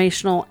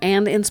informational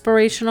and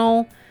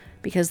inspirational,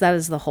 because that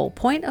is the whole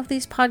point of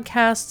these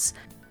podcasts.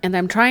 And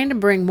I'm trying to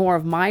bring more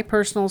of my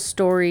personal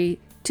story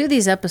to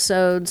these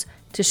episodes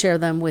to share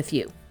them with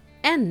you.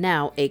 And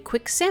now a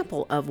quick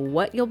sample of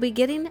what you'll be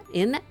getting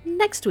in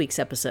next week's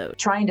episode.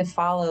 Trying to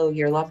follow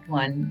your loved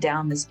one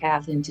down this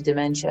path into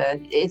dementia,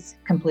 it's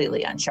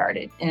completely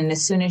uncharted. And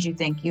as soon as you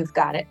think you've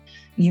got it,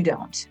 you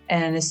don't.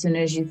 And as soon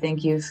as you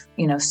think you've,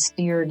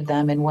 steered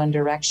them in one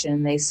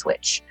direction, they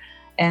switch.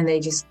 And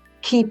they just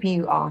keep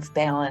you off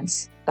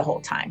balance the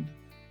whole time.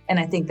 And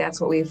I think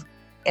that's what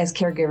as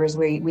caregivers,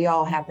 we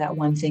all have that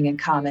one thing in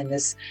common,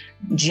 this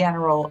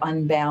general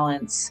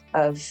unbalance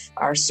of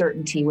our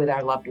certainty with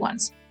our loved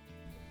ones.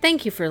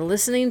 Thank you for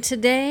listening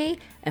today.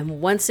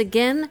 And once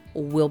again,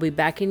 we'll be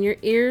back in your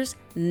ears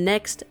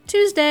next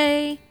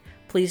Tuesday.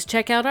 Please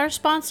check out our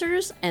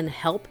sponsors and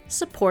help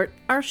support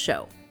our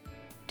show.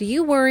 Do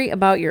you worry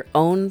about your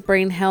own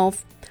brain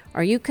health?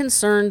 Are you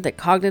concerned that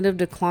cognitive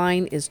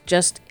decline is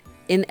just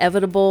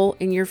inevitable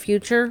in your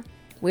future?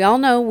 We all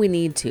know we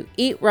need to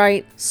eat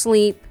right,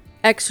 sleep,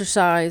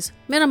 exercise,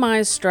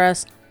 minimize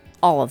stress,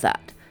 all of that.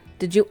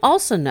 Did you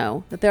also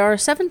know that there are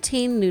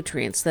 17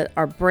 nutrients that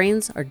our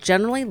brains are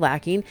generally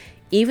lacking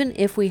even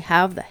if we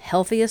have the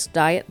healthiest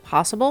diet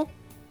possible?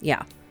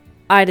 Yeah,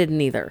 I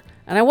didn't either,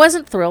 and I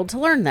wasn't thrilled to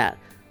learn that.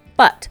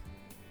 But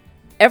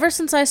ever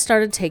since I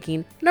started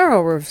taking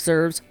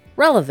NeuroReserve's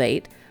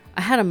Relevate,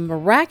 I had a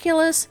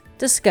miraculous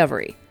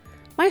discovery.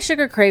 My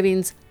sugar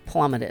cravings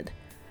plummeted.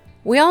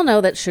 We all know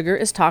that sugar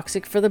is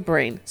toxic for the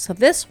brain, so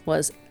this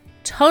was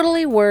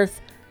totally worth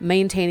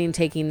maintaining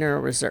taking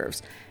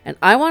NeuroReserves, and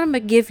I want to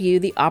give you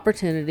the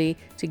opportunity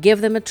to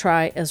give them a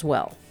try as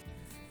well.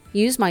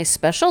 Use my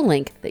special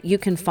link that you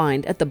can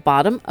find at the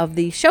bottom of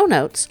the show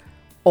notes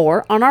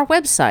or on our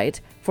website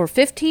for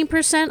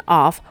 15%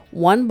 off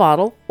one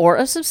bottle or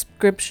a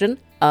subscription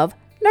of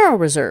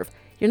NeuroReserve.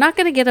 You're not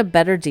going to get a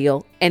better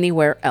deal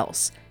anywhere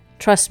else.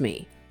 Trust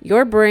me,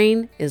 your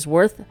brain is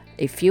worth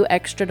a few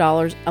extra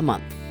dollars a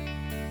month.